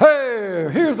 Hey,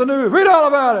 here's the news. Read all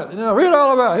about it. Read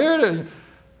all about it. Here it is.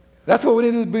 That's what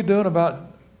we need to be doing about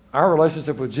our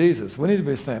relationship with Jesus. We need to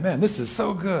be saying, man, this is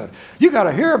so good. You got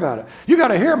to hear about it. You got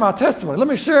to hear my testimony. Let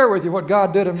me share with you what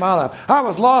God did in my life. I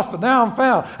was lost, but now I'm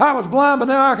found. I was blind, but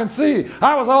now I can see.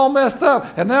 I was all messed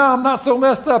up, and now I'm not so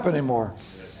messed up anymore.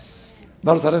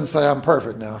 Notice I didn't say I'm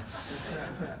perfect now.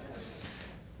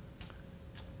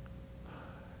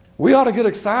 We ought to get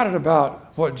excited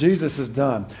about what Jesus has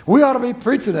done. We ought to be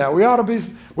preaching that. We ought to be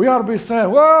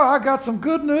saying, whoa, I got some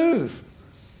good news.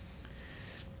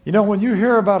 When you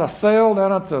hear about a sale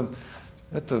down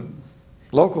at the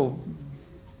local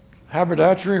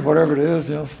haberdashery, whatever it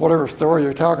is, whatever store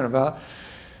you're talking about,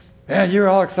 man, you're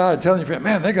all excited telling your friend,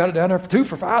 man, they got it down there for $2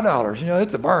 for $5.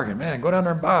 It's a bargain, man. Go down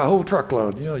there and buy a whole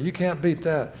truckload. You can't beat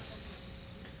that.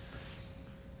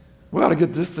 We ought to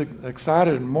get just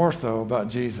excited and more so about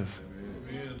Jesus.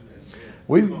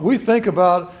 We think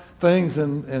about things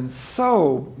in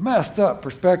so messed up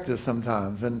perspectives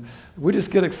sometimes, and we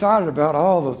just get excited about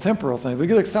all the temporal things. We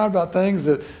get excited about things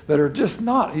that are just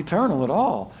not eternal at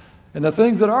all. And the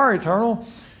things that are eternal,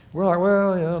 we're like,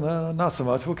 well, no, not so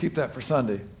much. We'll keep that for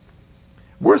Sunday.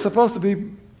 We're supposed to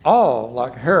be all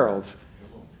like heralds.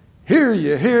 Hear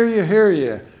ye, hear ye, hear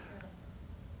ye.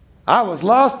 I was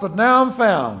lost, but now I'm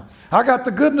found. I got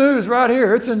the good news right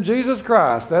here. It's in Jesus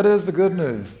Christ. That is the good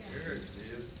news.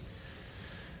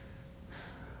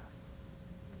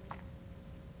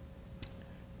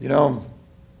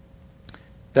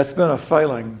 That's been a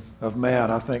failing of man,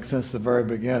 I think, since the very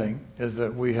beginning, is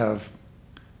that we have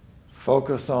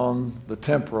focused on the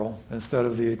temporal instead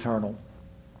of the eternal.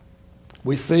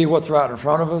 We see what's right in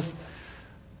front of us.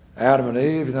 Adam and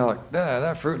Eve,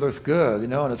 that fruit looks good,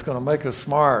 and it's going to make us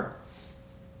smart.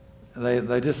 And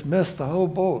they just missed the whole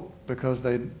boat because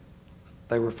they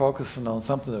were focusing on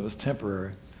something that was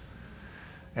temporary.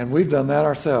 And we've done that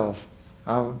ourselves.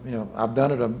 I've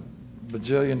done it a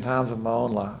bajillion times in my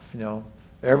own life.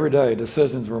 Every day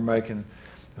decisions we're making.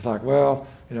 It's like, well,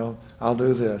 I'll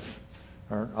do this,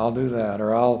 or I'll do that,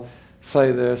 or I'll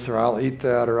say this, or I'll eat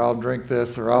that, or I'll drink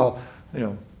this, or I'll,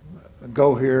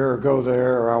 go here or go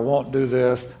there, or I won't do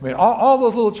this. I mean, all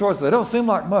those little choices, they don't seem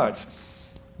like much.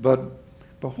 But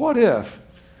what if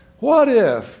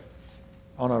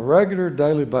on a regular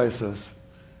daily basis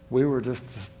we were just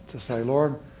to say,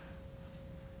 Lord,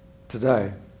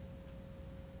 today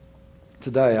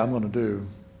I'm going to do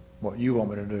what you want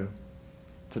me to do.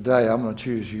 Today I'm going to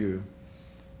choose you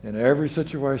in every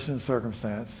situation and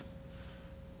circumstance.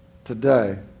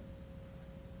 Today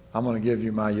I'm going to give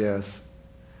you my yes.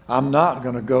 I'm not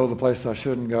going to go the place I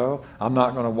shouldn't go. I'm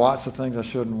not going to watch the things I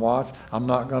shouldn't watch. I'm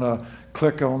not going to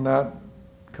click on that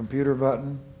computer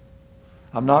button.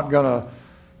 I'm not going to,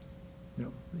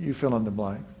 you fill in the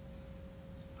blank.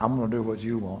 I'm going to do what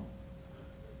you want.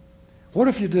 What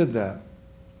if you did that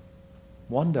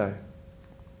one day?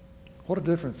 What a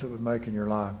difference it would make in your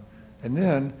life. And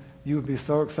then you would be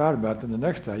so excited about it. Then the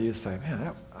next day you'd say,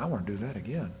 man, I want to do that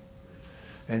again.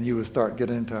 And you would start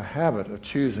getting into a habit of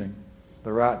choosing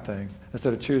the right things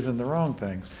instead of choosing the wrong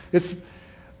things. It's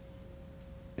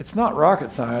not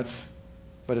rocket science,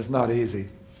 but it's not easy.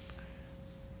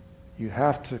 You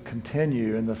have to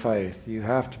continue in the faith. You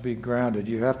have to be grounded.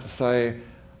 You have to say,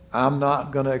 I'm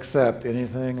not going to accept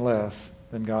anything less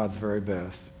than God's very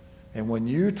best. And when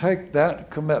you take that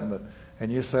commitment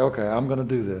and you say, okay, I'm going to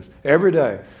do this. Every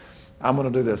day, I'm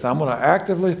going to do this. I'm going to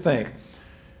actively think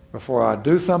before I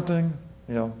do something,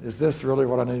 is this really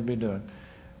what I need to be doing?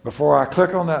 Before I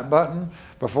click on that button,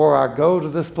 before I go to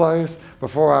this place,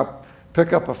 before I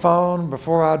pick up a phone,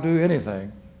 before I do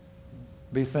anything,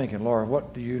 be thinking, Lord,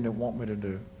 what do you want me to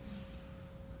do?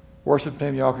 Worship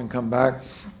team, y'all can come back.